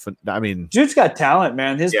yeah, I mean, dude's got talent,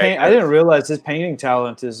 man. His paint. I didn't realize his painting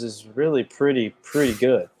talent is really pretty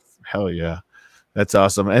good. Hell yeah, that's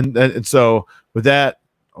awesome. And so with that,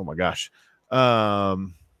 oh my gosh,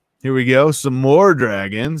 here we go. Some more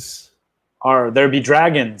dragons. There be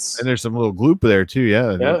dragons. And there's some little gloop there too,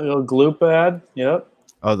 yeah. Yeah, a little gloop ad. Yep.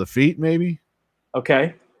 Oh, the feet, maybe?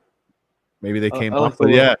 Okay. Maybe they came off, but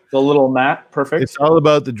the little mat. Perfect. It's all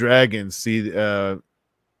about the dragons. See,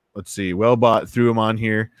 let's see. Wellbot threw them on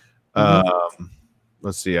here.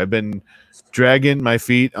 Let's see. I've been dragging my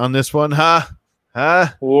feet on this one.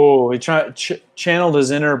 Whoa, he channeled his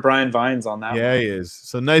inner Brian Vines on that one. Yeah, he is.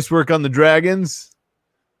 So nice work on the dragons.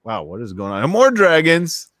 Wow, what is going on? And more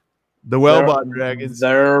dragons. The Wellbot dragons.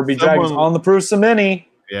 There be dragons on the Prusa Mini.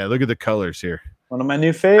 Yeah, look at the colors here. One of my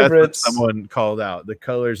new favorites. That's what someone called out. The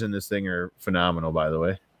colors in this thing are phenomenal, by the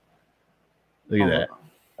way. Look at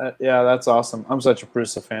that. Yeah, that's awesome. I'm such a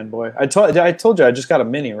Prusa fanboy. I told you I just got a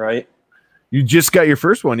Mini, right? You just got your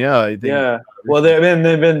first one, yeah. I think. Yeah. Well, they've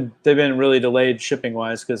been really delayed shipping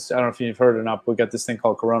wise because I don't know if you've heard or not. But we got this thing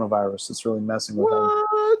called coronavirus. It's really messing with them.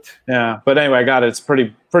 Yeah, but anyway, I got it. It's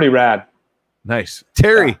pretty rad. Nice,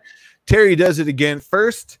 Terry. Yeah. Terry does it again.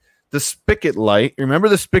 First, the spigot light. Remember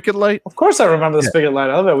the spigot light? Of course I remember the spigot light.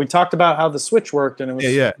 I love it. We talked about how the switch worked, and it was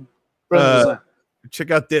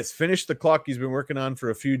check out this. Finish the clock he's been working on for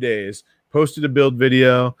a few days. Posted a build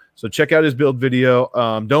video. So check out his build video.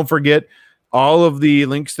 Don't forget, all of the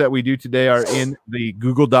links that we do today are in the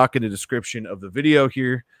Google Doc in the description of the video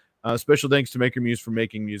here. Special thanks to Maker Muse for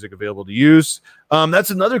making music available to use. That's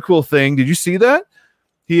another cool thing. Did you see that?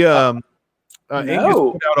 He Angus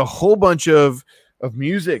put out a whole bunch of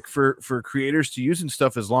music for creators to use and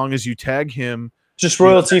stuff as long as you tag him. Just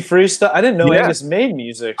royalty-free stuff? I didn't know Angus made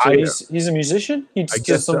music. So he's a musician? He just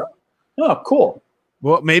does some... Oh, cool.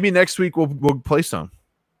 Well, maybe next week we'll play some.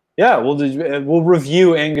 Yeah, we'll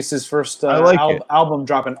review Angus's first album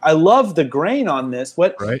dropping. I love the grain on this.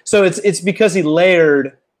 Right. So it's because he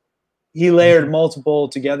layered multiple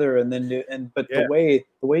together and then the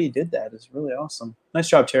way he did that is really awesome. Nice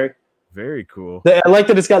job, Terry. Very cool. I like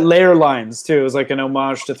that it's got layer lines too. It was like an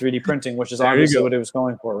homage to 3D printing, which is obviously what it was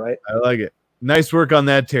going for, right? I like it. Nice work on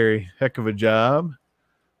that, Terry. Heck of a job.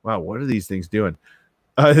 Wow, what are these things doing?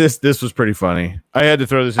 This was pretty funny. I had to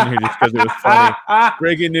throw this in here just because it was funny.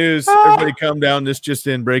 Breaking news. Everybody calm down. This just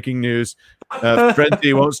in. Breaking news.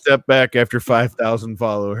 Frenzy won't step back after 5,000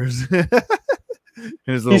 followers.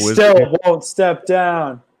 He still won't step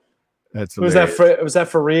down. That's was that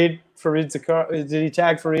Fareed? Fareed Zakar? Did he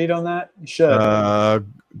tag Fareed on that? He should.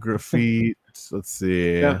 Graffiti. Let's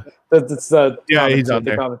see. Yeah, that's the he's on the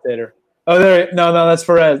there. Commentator. Oh, there. No, that's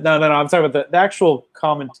Fareed. No. I'm talking about the actual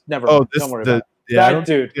comment. Never. Oh, don't worry about it. That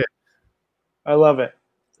dude. Yeah. I love it.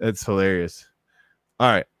 It's hilarious.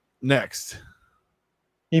 All right, next.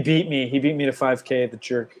 He beat me. He beat me to 5K. The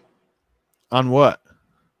jerk. On what?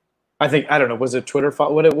 I don't know. Was it Twitter?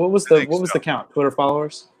 What was the count? Twitter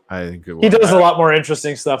followers? I think it was. He does a lot more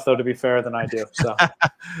interesting stuff, though, to be fair, than I do. So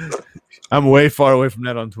I'm way far away from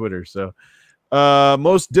that on Twitter. So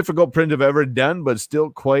most difficult print I've ever done, but still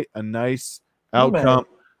quite a nice outcome.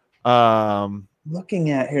 Looking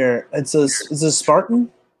at here, it's a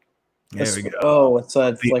Spartan. There we go. Oh, it's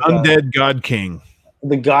the like Undead God King.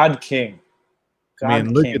 The God King.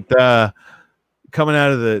 Look at the coming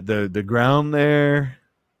out of the ground there.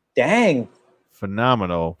 Dang.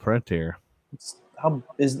 Phenomenal print here.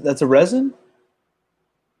 That's a resin?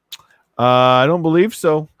 I don't believe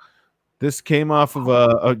so. This came off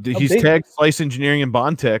of he's tagged Slice Engineering and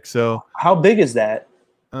Bondtech. So how big is that?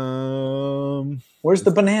 Where's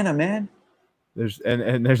the banana, man? There's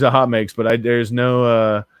there's a HotMakes, but there's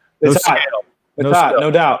no it's scale. Hot. It's hot,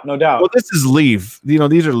 no doubt. Well, this is leaf.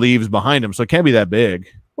 These are leaves behind him, so it can't be that big.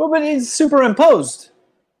 Well, but it's superimposed.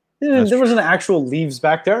 There wasn't actual leaves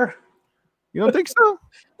back there. You don't think so?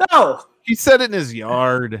 No. He said it in his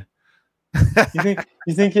yard. You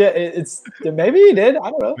think yeah, it's maybe he did.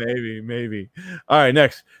 I don't know. Maybe. All right,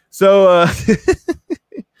 next. So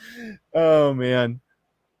oh man.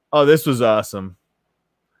 Oh, this was awesome.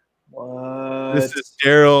 What? This is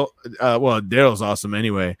Daryl. Well, Daryl's awesome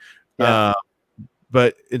anyway. Yeah.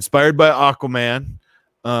 But inspired by Aquaman,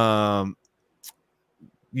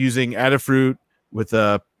 using Adafruit with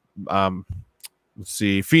a let's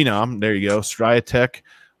see, Phenom. There you go. Striatech.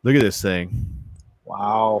 Look at this thing.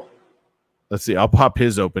 Wow. Let's see. I'll pop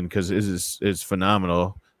his open because his is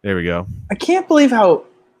phenomenal. There we go. I can't believe how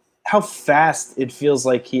fast it feels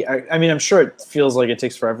like I mean, I'm sure it feels like it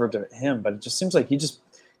takes forever to him, but it just seems like he just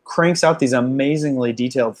cranks out these amazingly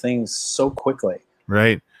detailed things so quickly.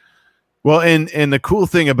 Right. Well, and the cool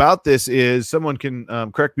thing about this is someone can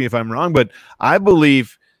correct me if I'm wrong, but I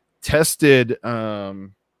believe Tested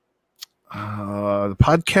the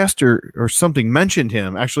podcaster or something mentioned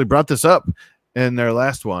him, actually brought this up in their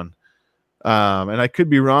last one. And I could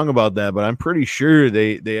be wrong about that, but I'm pretty sure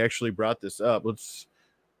they actually brought this up.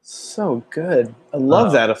 So good. I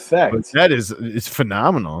love that effect. It's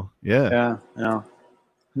phenomenal. Yeah. Yeah.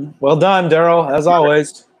 Well done, Daryl, as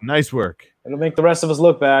always. Nice work. It'll make the rest of us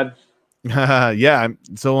look bad. Yeah.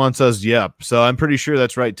 Someone says, yep. So I'm pretty sure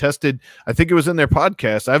that's right. Tested. I think it was in their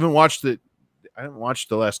podcast. I haven't watched it. I haven't watched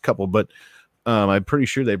the last couple, but I'm pretty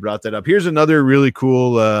sure they brought that up. Here's another really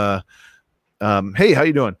cool. Hey, how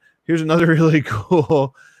you doing? Here's another really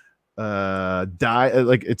cool die.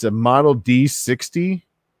 Like it's a Model D60.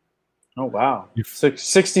 Oh wow!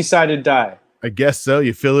 60-sided die. I guess so.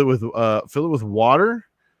 You fill it with water.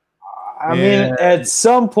 I mean, at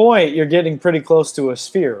some point, you're getting pretty close to a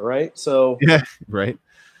sphere, right? So yeah, right.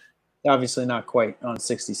 Obviously, not quite on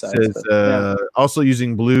 60 sides. Also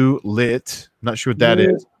using blue lit. I'm not sure what that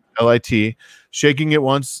is. LIT. Shaking it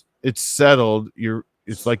once it's settled.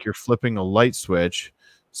 It's like you're flipping a light switch.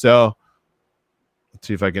 So let's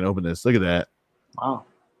see if I can open this. Look at that. Wow,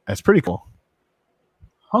 that's pretty cool.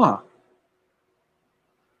 Huh.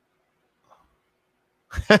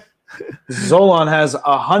 Zolan has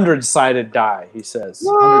 100-sided die, he says.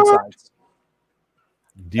 100 sides.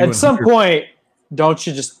 At some point, don't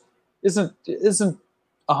you just isn't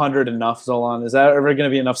 100 enough, Zolan? Is that ever going to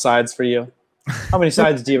be enough sides for you? How many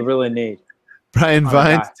sides do you really need? Brian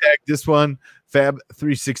Vines tagged this one, Fab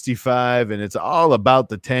 365, and it's all about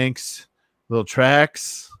the tanks, little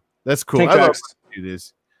tracks. That's cool. I love do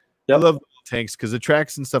this. Yep. I love the tanks because the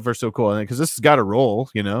tracks and stuff are so cool. Because this has got a roll,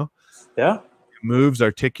 Yeah. It moves,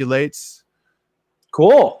 articulates.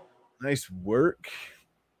 Cool. Nice work.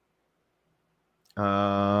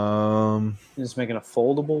 Just making a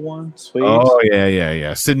foldable one. Sweet. Oh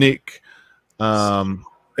yeah. Sidnick,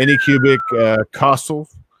 Anycubic Castle,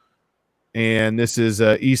 and this is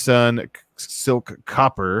Esun Silk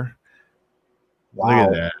Copper. Wow. Look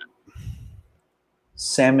at that.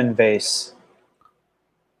 Salmon vase.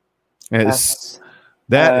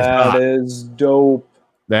 That is dope.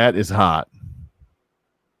 That is hot.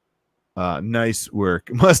 Nice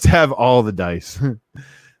work. Must have all the dice.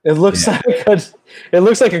 It looks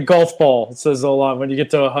like a golf ball, says Zolan, when you get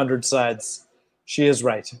to 100 sides. She is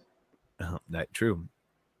right. That true.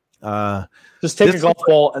 Just take a golf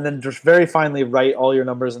ball and then just very finely write all your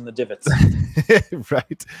numbers in the divots.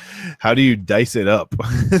 Right. How do you dice it up?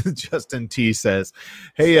 Justin T says,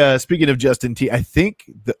 hey, speaking of Justin T, I think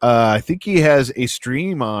he has a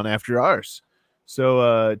stream on after ours.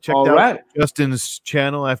 So check out Justin's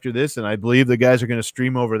channel after this, and I believe the guys are going to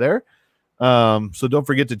stream over there. So don't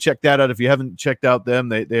forget to check that out. If you haven't checked out them,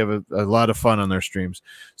 they have a lot of fun on their streams.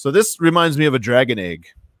 So this reminds me of a dragon egg.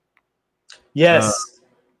 Yes.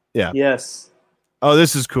 Yeah. Yes. Oh,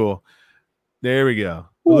 this is cool. There we go.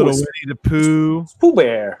 Ooh, a little Winnie the Pooh. Pooh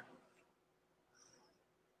Bear.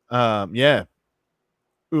 Yeah.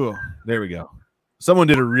 Ooh, there we go. Someone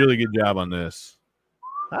did a really good job on this.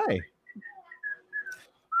 Hi.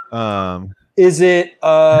 Is it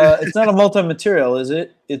it's not a multi-material, is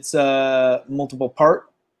it? It's multiple part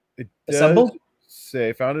assembled?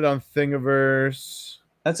 Say found it on Thingiverse.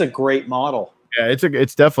 That's a great model. Yeah,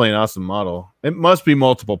 it's definitely an awesome model. It must be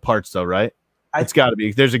multiple parts though, right? It's got to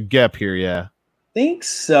be. There's a gap here, yeah. Think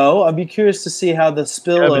so. I'd be curious to see how the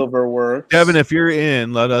spillover works. Kevin, if you're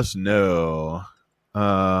in, let us know.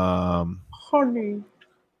 Honey.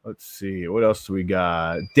 Let's see. What else do we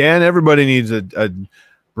got? Dan, everybody needs a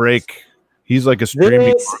break. He's like a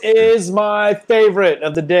streaming. This is my favorite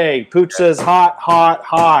of the day. Pooch says hot, hot,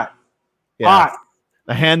 hot. Yeah. Hot.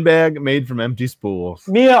 A handbag made from empty spools.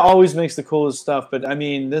 Mia always makes the coolest stuff, but I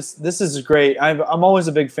mean, this is great. I'm always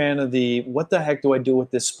a big fan of the what the heck do I do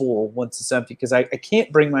with this spool once it's empty? Because I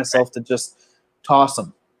can't bring myself to just toss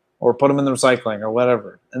them or put them in the recycling or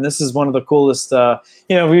whatever. And this is one of the coolest.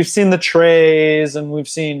 We've seen the trays and we've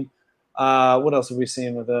seen what else have we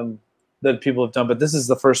seen with them that people have done? But this is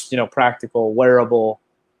the first practical wearable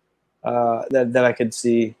that I could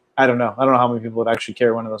see. I don't know. I don't know how many people would actually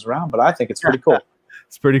carry one of those around, but I think it's pretty cool.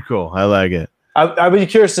 It's pretty cool. I like it. I'd be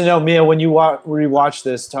curious to know, Mia, when you rewatch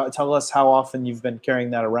this, tell us how often you've been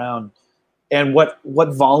carrying that around, and what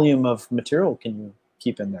volume of material can you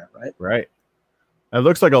keep in there, right? Right. It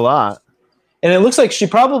looks like a lot. And it looks like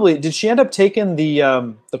did she end up taking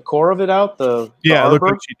the core of it out? The it looked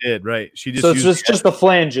like she did, right? She just so it's just the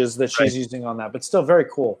flanges that she's using on that, but still very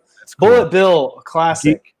cool. Cool. Bullet Bill,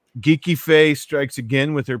 classic. Geeky Faye strikes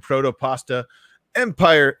again with her Proto Pasta.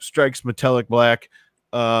 Empire strikes metallic black.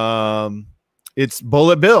 It's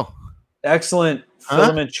Bullet Bill. Excellent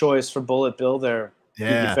filament choice for Bullet Bill there.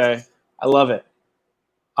 Yeah. Geeky Faye. I love it.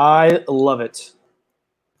 I love it.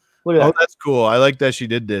 Look at that. Oh, that's cool. I like that she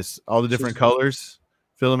did this. All the different colors.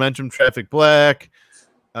 Filamentum Traffic Black.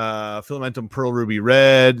 Filamentum Pearl Ruby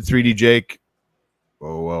Red. 3D Jake.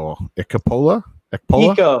 Whoa. Icapola?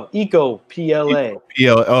 Eco PLA.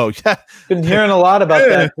 Oh, yeah. Been hearing a lot about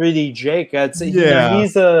that 3D Jake. He's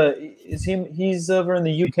over in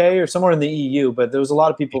the UK or somewhere in the EU, but there was a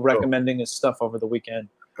lot of people recommending his stuff over the weekend.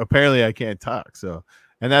 Apparently I can't talk,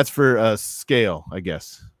 and that's for scale, I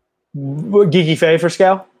guess. Geeky Faye for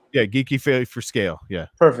scale? Yeah, Geeky Faye for scale. Yeah.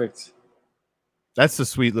 Perfect. That's the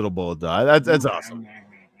sweet little bullet doll. That's awesome.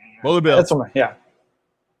 Bullet Bill. That's one, yeah.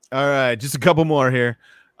 All right, just a couple more here.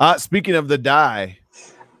 Speaking of the die,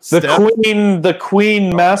 the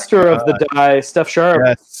queen master of the die, Steph Sharp.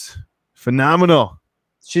 Yes, phenomenal.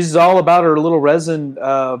 She's all about her little resin,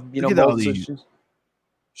 molds.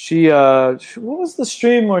 She what was the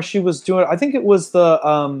stream where she was doing? I think it was the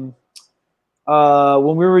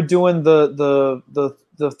when we were doing the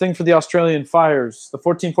thing for the Australian fires, the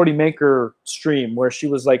 1440 maker stream, where she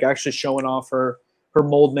was like actually showing off her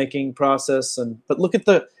mold making process. But look at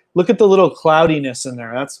the little cloudiness in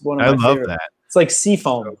there. That's one of my favorite. That. It's like sea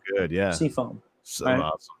foam. So good, yeah. Sea foam. So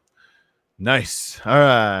awesome. Nice. All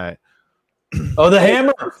right. Oh, the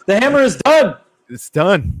hammer. The hammer is done. It's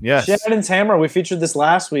done. Yes. Shannon's hammer. We featured this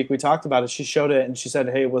last week. We talked about it. She showed it and she said,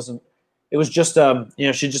 hey, it was just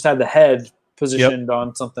she just had the head positioned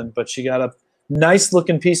on something, but she got a nice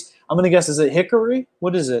looking piece. I'm gonna guess, is it hickory?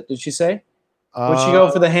 What is it? Did she say? Would she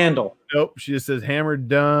go for the handle? Nope. She just says hammer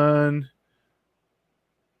done.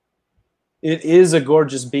 It is a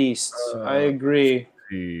gorgeous beast. I agree.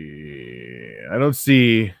 I don't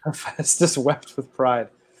see. It's just wept with pride.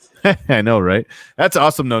 I know, right? That's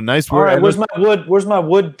awesome, though. Nice work. All right, where's my wood? Where's my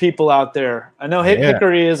wood people out there? I know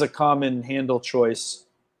hickory is a common handle choice,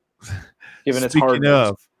 given its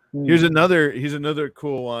hardness. Here's another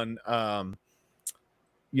cool one.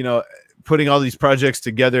 Putting all these projects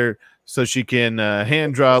together so she can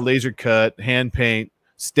hand draw, laser cut, hand paint,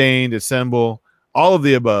 stained, assemble, all of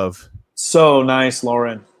the above. So nice,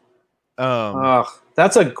 Lauren.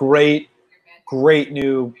 That's a great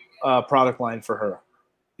new product line for her.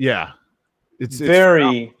 Yeah, it's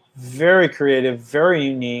very creative, very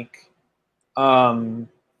unique. I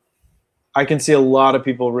can see a lot of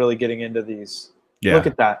people really getting into these. Yeah. Look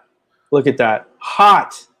at that.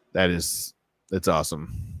 Hot. That's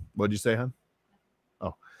awesome. What'd you say, hon?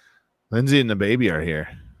 Oh, Lindsay and the baby are here.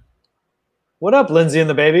 What up, Lindsay and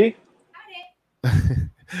the baby?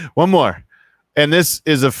 One more. And this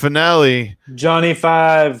is a finale. Johnny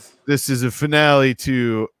 5. This is a finale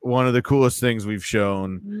to one of the coolest things we've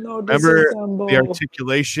shown. Remember the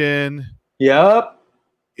articulation? Yep.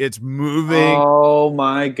 It's moving. Oh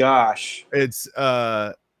my gosh. It's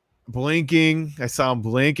blinking. I saw him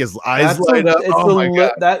blink. His eyes light up. Oh my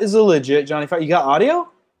God. That is a legit Johnny 5. You got audio?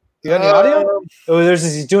 You got any audio? Oh,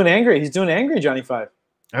 he's doing angry. He's doing angry, Johnny 5.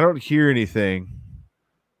 I don't hear anything.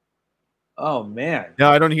 Oh man. No,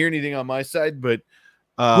 I don't hear anything on my side, but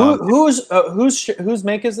whose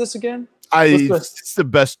make is this again? It's the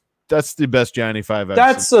best. That's the best Johnny 5.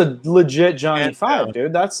 That's a legit Johnny 5,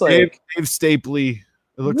 dude. That's like Dave Stapley.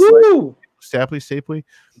 It looks like Stapley.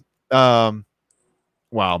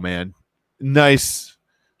 Wow, man, nice.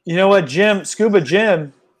 You know what, Scuba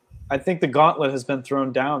Jim? I think the gauntlet has been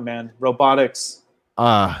thrown down, man. Robotics.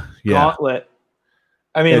 Yeah. Gauntlet.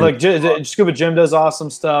 I mean, like Scuba Jim does awesome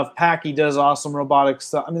stuff. Packy does awesome robotic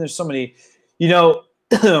stuff. I mean, there's so many. There's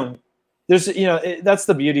that's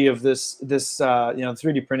the beauty of this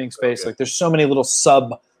 3D printing space. Like, there's so many little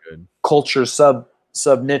sub cultures, sub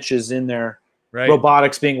niches in there. Right.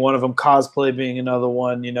 Robotics being one of them. Cosplay being another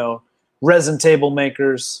one. Resin table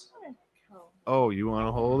makers. Oh, you want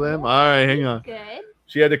to hold them? All right, hang on. Good.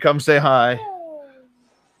 She had to come say hi.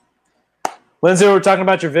 Lindsay, we're talking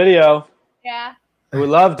about your video. Yeah. We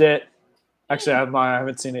loved it. Actually, I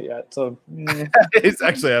haven't seen it yet. So it's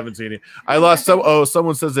actually I haven't seen it. I lost some. Oh,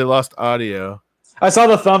 someone says they lost audio. I saw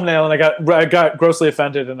the thumbnail and I got grossly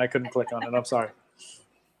offended and I couldn't click on it. I'm sorry.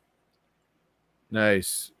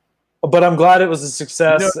 Nice. But I'm glad it was a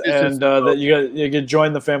success, and that you could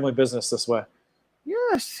join the family business this way.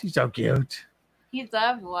 Yes, he's so cute. He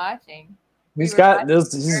loves watching. He's got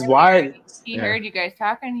this. He's wide. He heard you guys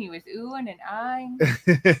talking. He was oohing and eyeing.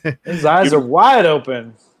 His eyes are wide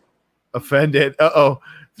open. Offended.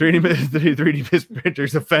 3D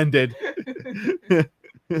printers offended.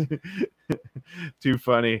 Too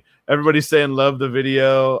funny. Everybody's saying love the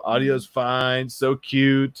video. Audio's fine. So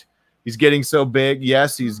cute. He's getting so big.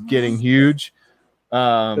 Yes, he's getting huge.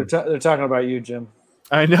 They're talking about you, Jim.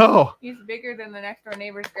 I know. He's bigger than the next door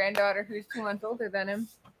neighbor's granddaughter, who's 2 months older than him.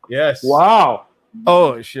 Yes. Wow.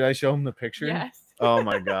 Oh, should I show him the picture? Yes. Oh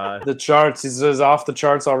my God. The charts. He's off the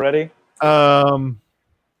charts already. So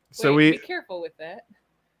be careful with that.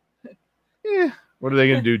 Yeah. What are they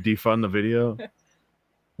gonna do? Defund the video?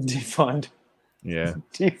 Defund. Yeah.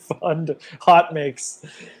 Defund HotMakes.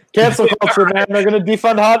 Cancel culture, man. They're gonna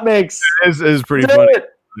defund HotMakes. It is pretty funny.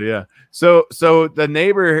 Yeah. So the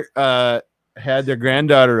neighbor had their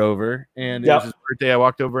granddaughter over, and it was his birthday. I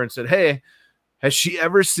walked over and said, "Hey, has she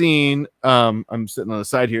ever seen?" I'm sitting on the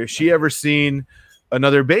side here. Has she ever seen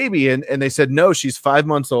another baby? And they said no. She's 5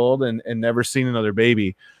 months old and never seen another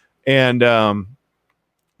baby. And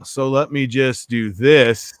so let me just do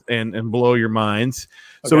this and blow your minds.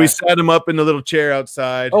 Okay. So we sat him up in the little chair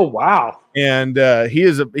outside. Oh wow! And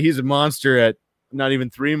he's a monster at not even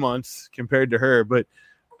 3 months compared to her. But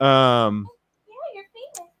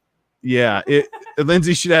yeah,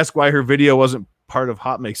 Lindsay should ask why her video wasn't part of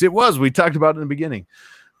HotMakes. It was. We talked about it in the beginning.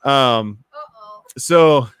 So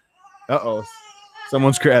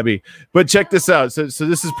someone's crabby. But check this out. So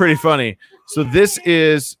this is pretty funny. So this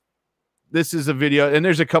is a video, and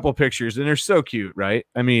there's a couple pictures, and they're so cute, right?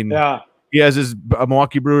 I mean, yeah. He has his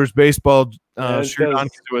Milwaukee Brewers baseball shirt on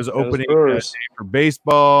because it was opening day for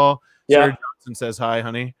baseball. Yeah. Sarah Johnson says hi,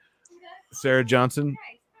 honey. Sarah Johnson.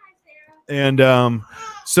 And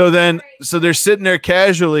so they're sitting there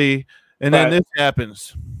casually, and then this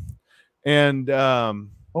happens. And oh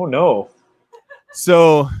no.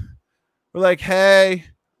 So we're like, hey,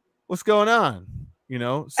 what's going on? You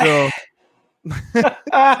know, so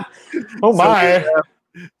oh my.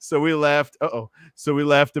 So we laughed. So we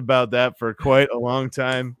laughed about that for quite a long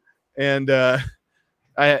time. And it's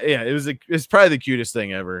probably the cutest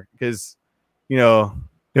thing ever because, you know,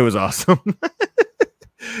 it was awesome.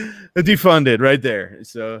 Defunded right there.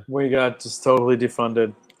 So we got just totally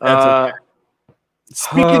defunded. Okay.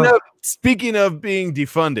 Speaking of being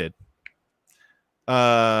defunded,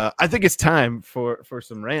 I think it's time for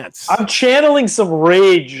some rants. I'm channeling some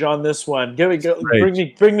rage on this one.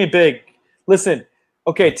 Bring me big. Listen,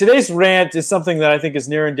 okay, today's rant is something that I think is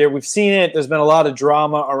near and dear. We've seen it. There's been a lot of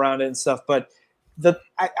drama around it and stuff, but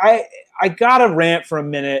I got a rant for a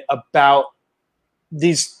minute about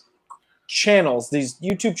these channels, these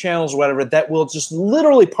YouTube channels or whatever, that will just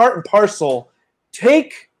literally part and parcel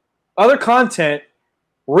take other content,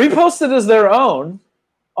 repost it as their own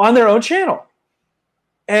on their own channel.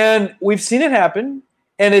 And we've seen it happen,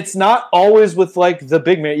 and it's not always with like the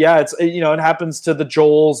big man. Yeah, it's, you know, it happens to the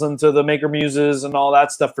Joels and to the Maker Muses and all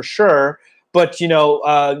that stuff for sure. But, you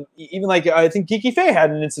know, even like I think Geeky Faye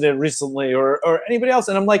had an incident recently or anybody else.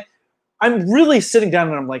 And I'm like, I'm really sitting down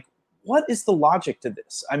and I'm like, what is the logic to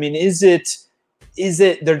this? I mean, is it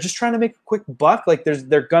they're just trying to make a quick buck? Like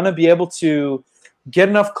they're going to be able to get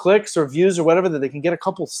enough clicks or views or whatever that they can get a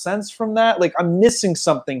couple cents from that? Like I'm missing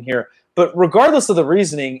something here. But regardless of the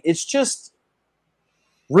reasoning, it's just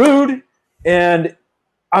rude. And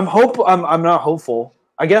I'm not hopeful.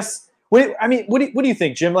 I guess. What do you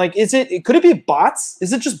think, Jim? Like, could it be bots?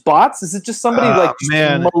 Is it just bots? Is it just somebody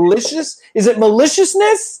malicious? Is it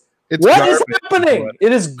maliciousness? What is happening?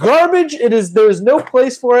 It is garbage. There is no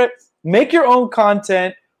place for it. Make your own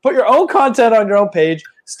content. Put your own content on your own page.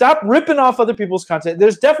 Stop ripping off other people's content.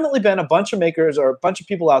 There's definitely been a bunch of makers or a bunch of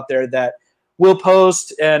people out there that will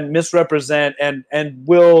post and misrepresent and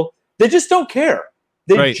they just don't care.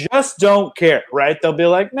 They just don't care, right? They'll be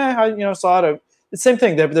like, nah, I saw it. The same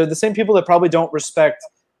thing. They're the same people that probably don't respect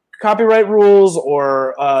copyright rules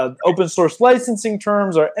or open source licensing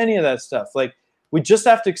terms or any of that stuff. Like, we just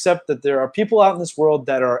have to accept that there are people out in this world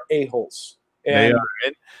that are a-holes. And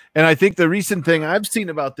I think the recent thing I've seen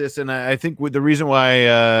about this, and I think the reason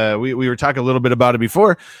why we were talking a little bit about it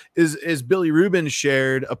before, is Billy Rubin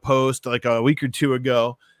shared a post like a week or two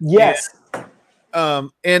ago. Yes.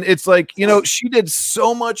 And it's like, you know, she did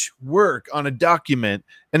so much work on a document,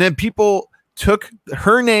 and then people took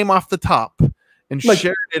her name off the top and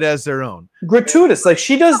shared it as their own. Gratuitous. Like,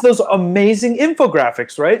 she does those amazing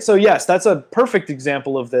infographics, right? So yes, that's a perfect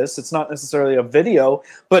example of this. It's not necessarily a video,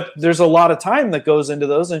 but there's a lot of time that goes into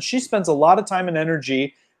those, and she spends a lot of time and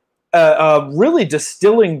energy really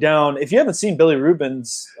distilling down. If you haven't seen Billy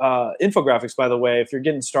Rubin's infographics, by the way, if you're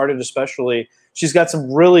getting started especially, she's got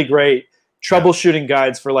some really great troubleshooting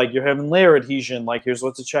guides for, like, you're having layer adhesion, like, here's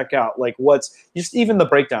what to check out, like, what's just even the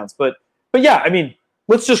breakdowns. But yeah, I mean,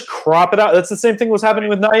 let's just crop it out. That's the same thing was happening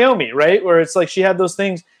with Naomi, right? Where it's like she had those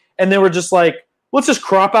things and they were just like, let's just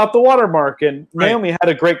crop out the watermark. And Naomi had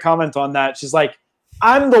a great comment on that. She's like,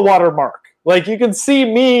 I'm the watermark. Like, you can see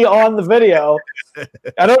me on the video.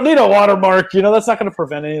 I don't need a watermark. You know, that's not going to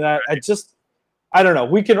prevent any of that. I don't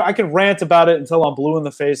know. I can rant about it until I'm blue in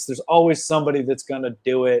the face. There's always somebody that's going to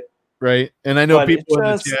do it. Right. And I know people in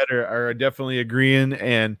the chat are definitely agreeing,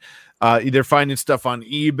 and they're finding stuff on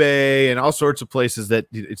eBay and all sorts of places that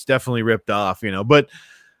it's definitely ripped off, you know, but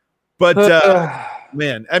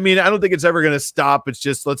man, I mean, I don't think it's ever going to stop. It's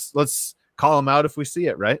just, let's call them out if we see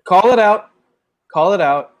it, right? Call it out.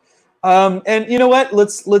 And you know what,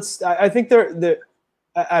 I think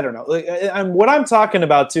I don't know. What I'm talking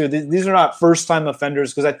about too, these are not first time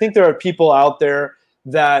offenders, because I think there are people out there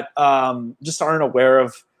that just aren't aware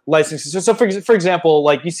of licensing. So for example,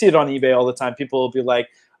 like, you see it on eBay all the time. People will be like,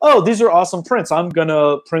 oh, these are awesome prints, I'm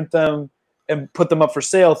gonna print them and put them up for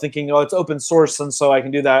sale, thinking, oh, it's open source, and so I can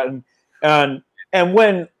do that. And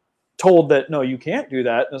when told that no, you can't do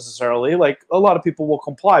that necessarily, like, a lot of people will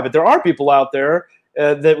comply. But there are people out there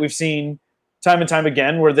that we've seen time and time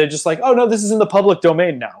again where they're just like, oh no, this is in the public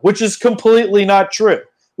domain now, which is completely not true.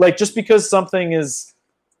 Like, just because something is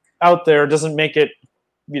out there doesn't make it,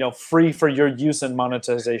 you know, free for your use and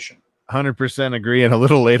monetization. 100% agree, and a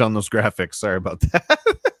little late on those graphics. Sorry about that.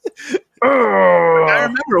 I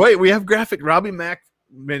remember. Wait, we have graphic. Robbie Mack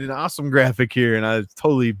made an awesome graphic here, and I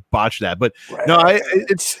totally botched that. But no,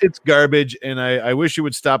 it's garbage, and I wish it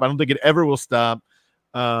would stop. I don't think it ever will stop.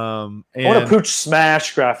 I want a Pooch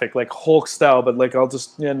Smash graphic, like Hulk style, but like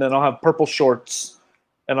and then I'll have purple shorts,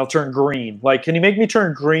 and I'll turn green. Like, can you make me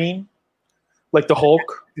turn green, like the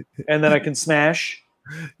Hulk, and then I can smash?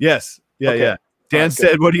 Yes. Yeah. Okay. Yeah. Dan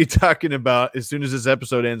said, what are you talking about? As soon as this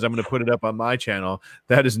episode ends, I'm going to put it up on my channel.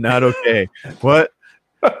 That is not okay. What?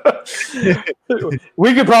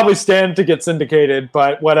 We could probably stand to get syndicated,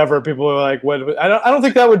 but whatever. People are like, "What?" I don't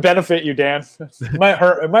think that would benefit you, Dan. It might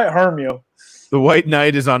hurt. It might harm you. The White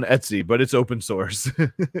Knight is on Etsy, but it's open source.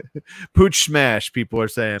 Pooch Smash, people are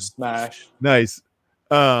saying. Smash. Nice.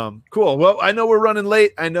 Cool. Well, I know we're running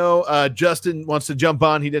late. I know Justin wants to jump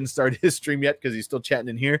on. He didn't start his stream yet because he's still chatting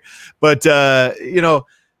in here. But, you know,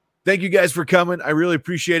 thank you guys for coming. I really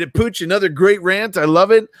appreciate it. Pooch, another great rant. I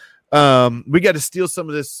love it. We got to steal some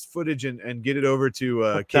of this footage and get it over to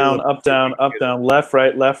up, down, up, down, up, down, left,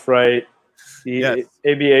 right, left, right. Yes.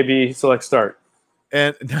 A-B, select start.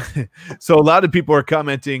 And so a lot of people are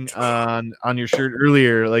commenting on your shirt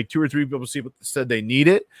earlier. Like 2 or 3 people said they need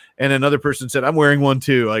it, and another person said I'm wearing one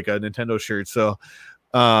too, like a Nintendo shirt. So,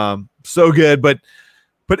 so good. But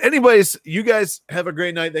anyways, you guys have a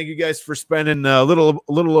great night. Thank you guys for spending a little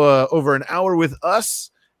over an hour with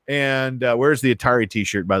us. And where's the Atari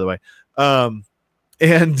T-shirt, by the way? And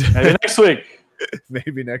maybe next week.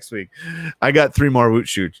 Maybe next week. I got 3 more Woot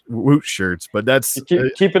shirts, but that's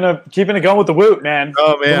keeping it going with the Woot, man.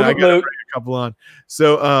 Oh man, I gotta bring a couple on.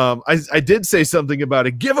 So I did say something about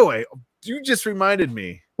a giveaway. You just reminded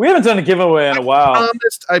me. We haven't done a giveaway in a while.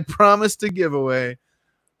 I promised a giveaway.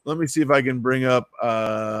 Let me see if I can bring up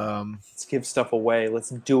let's give stuff away. Let's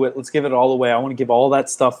do it. Let's give it all away. I want to give all that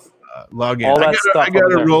stuff. Log in. I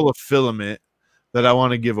got a roll of filament that I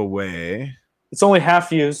want to give away. It's only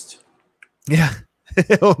half used. Yeah,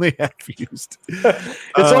 only half used.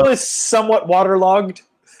 It's only somewhat waterlogged.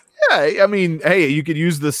 Yeah, I mean, hey, you could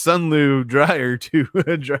use the Sunlu dryer to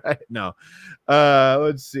dry it. No.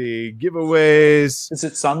 Let's see. Giveaways. Is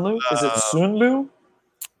it Sunlu? Is it Sunlu?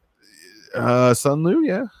 Sunlu,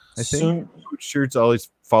 yeah. I think shirts always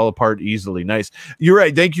fall apart easily. Nice. You're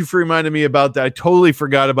right. Thank you for reminding me about that. I totally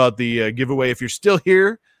forgot about the giveaway. If you're still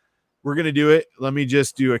here, we're going to do it. Let me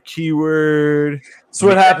just do a keyword. So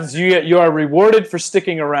what happens, you are rewarded for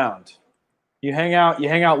sticking around. You hang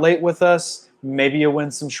out late with us, maybe you win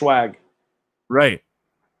some swag. Right.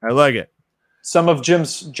 I like it. Some of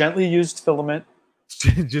Jim's gently used filament.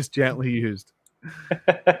 Just gently used.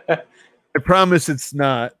 I promise it's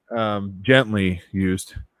not gently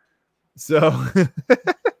used. So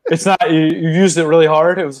it's not you used it really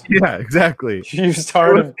hard. It was yeah, exactly. You used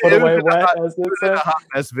hard and put away wet, as they say. A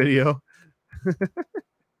HotMess video.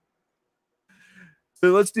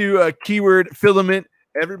 So let's do a keyword filament,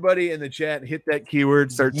 Everybody in the chat, hit that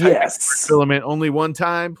keyword. Start typing Yes. filament only one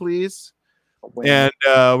time, please. And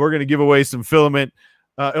we're going to give away some filament.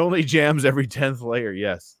 Only jams every 10th layer.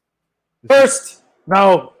 Yes. First.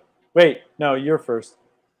 No. Wait. No, you're first.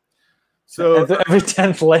 So every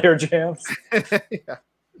 10th layer jams. Yeah.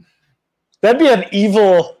 That'd be an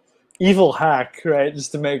evil hack, right?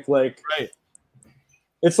 Just to make like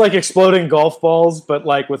it's like exploding golf balls, but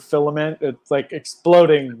like with filament, it's like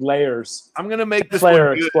exploding layers. I'm gonna make this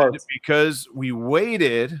layer explode because we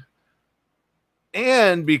waited,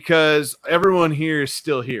 and because everyone here is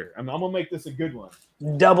still here. I'm gonna make this a good one.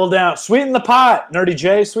 Double down, sweeten the pot, Nerdy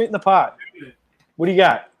J, sweeten the pot. What do you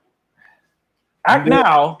got? Act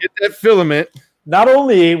now. Get that filament. Not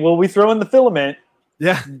only will we throw in the filament,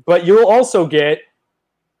 yeah, but you'll also get.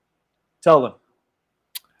 Tell them.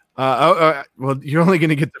 Well, you're only going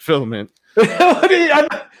to get the filament.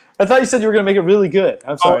 I thought you said you were going to make it really good.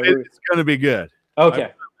 I'm sorry. It's going to be good.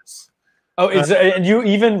 Okay. Oh, and you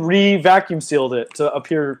even re-vacuum sealed it to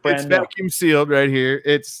appear brand new. It's vacuum sealed right here.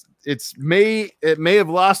 It may have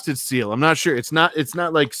lost its seal. I'm not sure. It's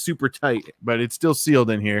not like super tight, but it's still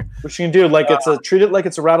sealed in here. What you can do, like treat it like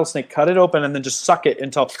it's a rattlesnake. Cut it open and then just suck it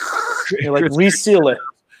until like reseal it.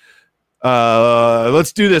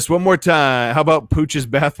 Let's do this one more time. How about Pooch's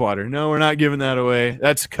bathwater? No, we're not giving that away.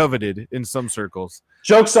 That's coveted in some circles.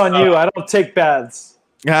 Joke's on you. I don't take baths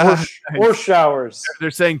or showers.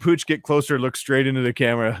 They're saying Pooch, get closer, look straight into the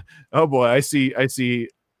camera. Oh boy, I see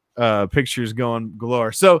pictures going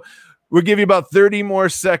galore. So we'll give you about 30 more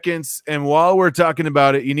seconds, and while we're talking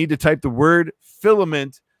about it, you need to type the word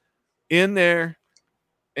filament in there.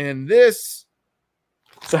 And this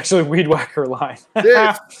it's actually Weed Whacker line.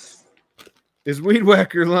 This is Weed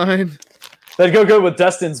Whacker line. That'd go good with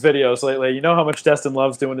Destin's videos lately. You know how much Destin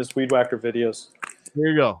loves doing his Weed Whacker videos. Here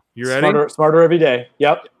you go. You ready? Smarter every day.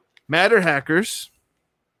 Yep. Matter Hackers.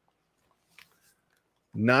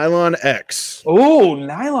 Nylon X. Oh,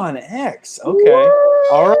 Nylon X. Okay. Woo!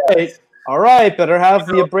 All right. Better have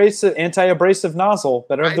the anti-abrasive nozzle.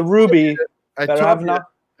 Better have the ruby. Better have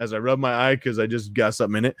as I rub my eye because I just got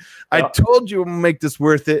something in it. I told you we'll make this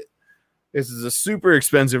worth it. This is a super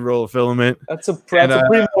expensive roll of filament. That's a primo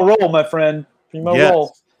roll, my friend. Primo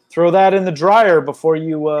roll. Throw that in the dryer before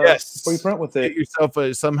you print with it. Get yourself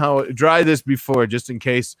somehow dry this before, just in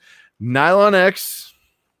case. Nylon X.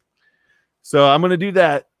 So I'm going to do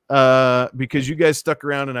that because you guys stuck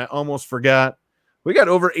around and I almost forgot. We got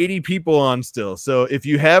over 80 people on still. So if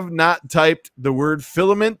you have not typed the word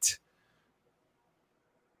filament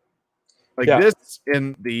this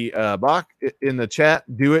in the box in the chat,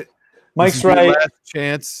 do it. Mike's right. Last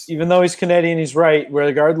chance. Even though he's Canadian, he's right.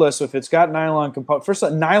 Regardless, if it's got nylon component, first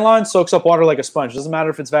nylon soaks up water like a sponge. Doesn't matter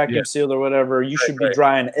if it's vacuum sealed or whatever. You should be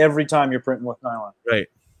drying every time you're printing with nylon. Right.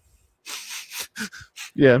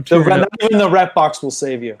 Yeah, I'm not even the rep box will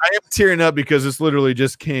save you. I am tearing up because this literally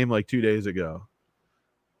just came like 2 days ago.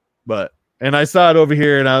 And I saw it over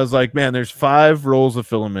here and I was like, man, there's 5 rolls of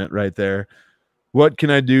filament right there. What can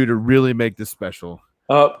I do to really make this special?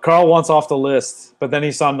 Carl wants off the list, but then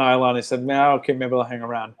he saw nylon. He said, "No, okay, maybe I'll hang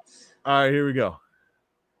around." All right, here we go.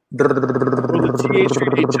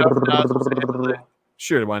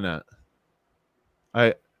 Sure, why not?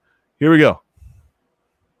 Here we go.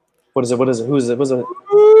 What is it? Who is it? What's it?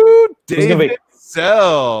 Ooh, David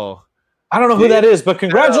Sell. I don't know who that is, but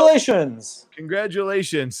congratulations.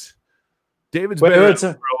 Congratulations. David's been around for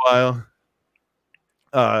a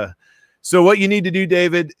while. So what you need to do,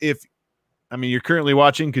 David, you're currently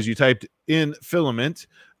watching because you typed in filament.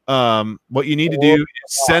 What you need to do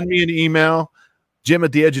is send me an email,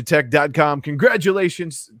 jim@theedgeoftech.com.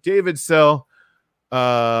 Congratulations, David Sell.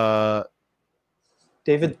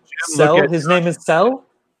 David Sell? His name is Sell?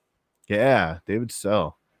 Yeah, David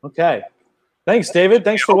Sell. Okay. Thanks, David.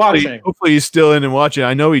 Thanks for watching. Hopefully he's still in and watching.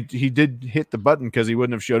 I know he did hit the button because he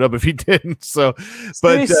wouldn't have showed up if he didn't. So,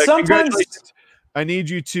 but congratulations. I need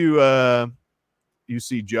you to you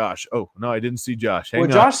see Josh. Oh, no, I didn't see Josh. Hang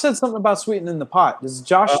on. Josh said something about sweetening the pot. Does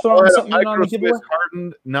Josh throw something on the giveaway?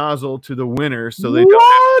 Hardened nozzle to the winner so they don't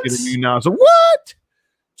have to get a new nozzle. What?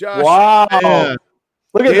 Josh. Wow. Man.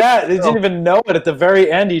 Look at that. They didn't even know it at the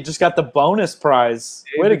very end. He just got the bonus prize.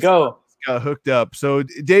 Way to go. Got hooked up. So,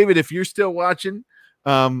 David, if you're still watching,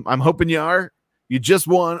 I'm hoping you are. You just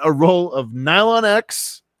won a roll of Nylon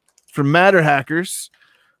X from Matter Hackers,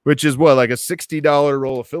 which is what, like a $60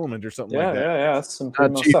 roll of filament or something like that. Yeah. That's some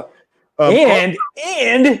pretty stuff. And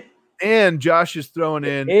Josh is throwing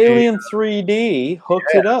in Alien 3D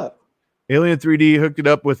hooked it up. Alien 3D hooked it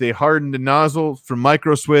up with a hardened nozzle from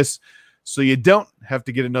Micro Swiss, so you don't have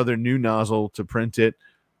to get another new nozzle to print it.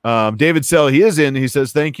 David Sell, he is in. He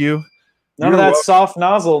says thank you. None of that soft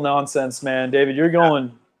nozzle nonsense, man. David, you're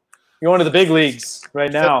going to the big leagues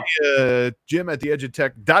right now. Jim at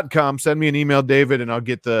theedgeoftech.com. Send me an email, David, and I'll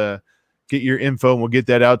get your info, and we'll get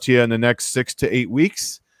that out to you in the next 6 to 8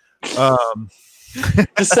 weeks.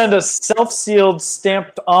 Just send a self-sealed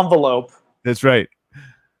stamped envelope. That's right.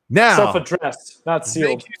 Now, self-addressed, not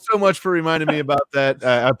sealed. Thank you so much for reminding me about that.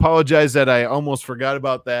 I apologize that I almost forgot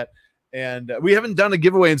about that. And we haven't done a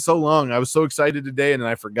giveaway in so long. I was so excited today, and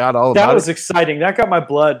I forgot all about it. That was exciting. That got my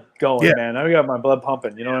blood going, man. I got my blood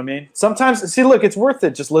pumping. You know what I mean? Sometimes, see, look, it's worth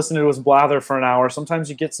it just listening to us blather for an hour. Sometimes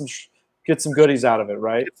you get some goodies out of it,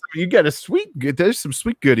 right? You got there's some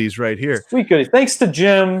sweet goodies right here. Sweet goodies. Thanks to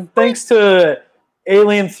Jim. Thanks to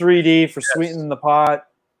Alien 3D for sweetening the pot.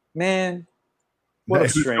 Man, what a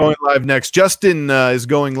stream. Going live next. Justin is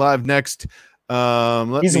going live next.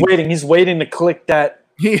 He's waiting. He's waiting to click that.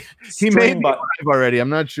 He may be live already. I'm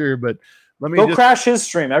not sure, but let me go crash his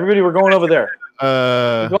stream. Everybody, we're going over there.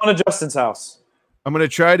 We're going to Justin's house. I'm going to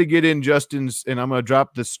try to get in Justin's, and I'm going to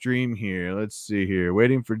drop the stream here. Let's see here.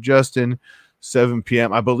 Waiting for Justin, 7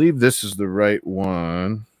 p.m. I believe this is the right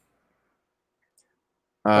one.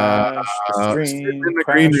 Crash the stream. In the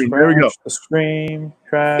green room. There we go. The stream.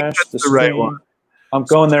 Crash the stream. Right one. I'm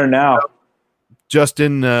going there now.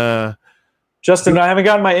 Justin. Justin, I haven't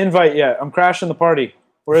gotten my invite yet. I'm crashing the party.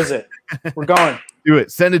 Where is it? We're going. Do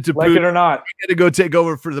it. Send it to like Pooch. It or not. I got to go take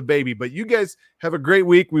over for the baby. But you guys have a great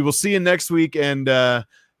week. We will see you next week. And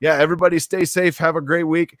everybody stay safe. Have a great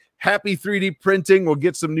week. Happy 3D printing. We'll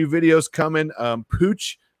get some new videos coming.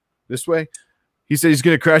 Pooch, this way. He said he's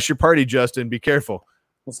going to crash your party, Justin. Be careful.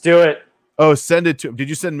 Let's do it. Oh, send it to him. Did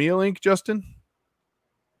you send me a link, Justin?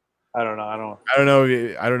 I don't know. I don't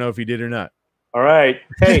know if he did or not. All right.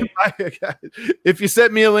 Hey, if you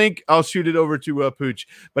sent me a link, I'll shoot it over to Pooch.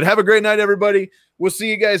 But have a great night, everybody. We'll see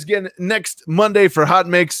you guys again next Monday for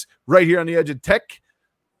HotMakes right here on the Edge of Tech.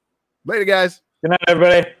 Later, guys. Good night,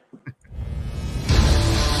 everybody.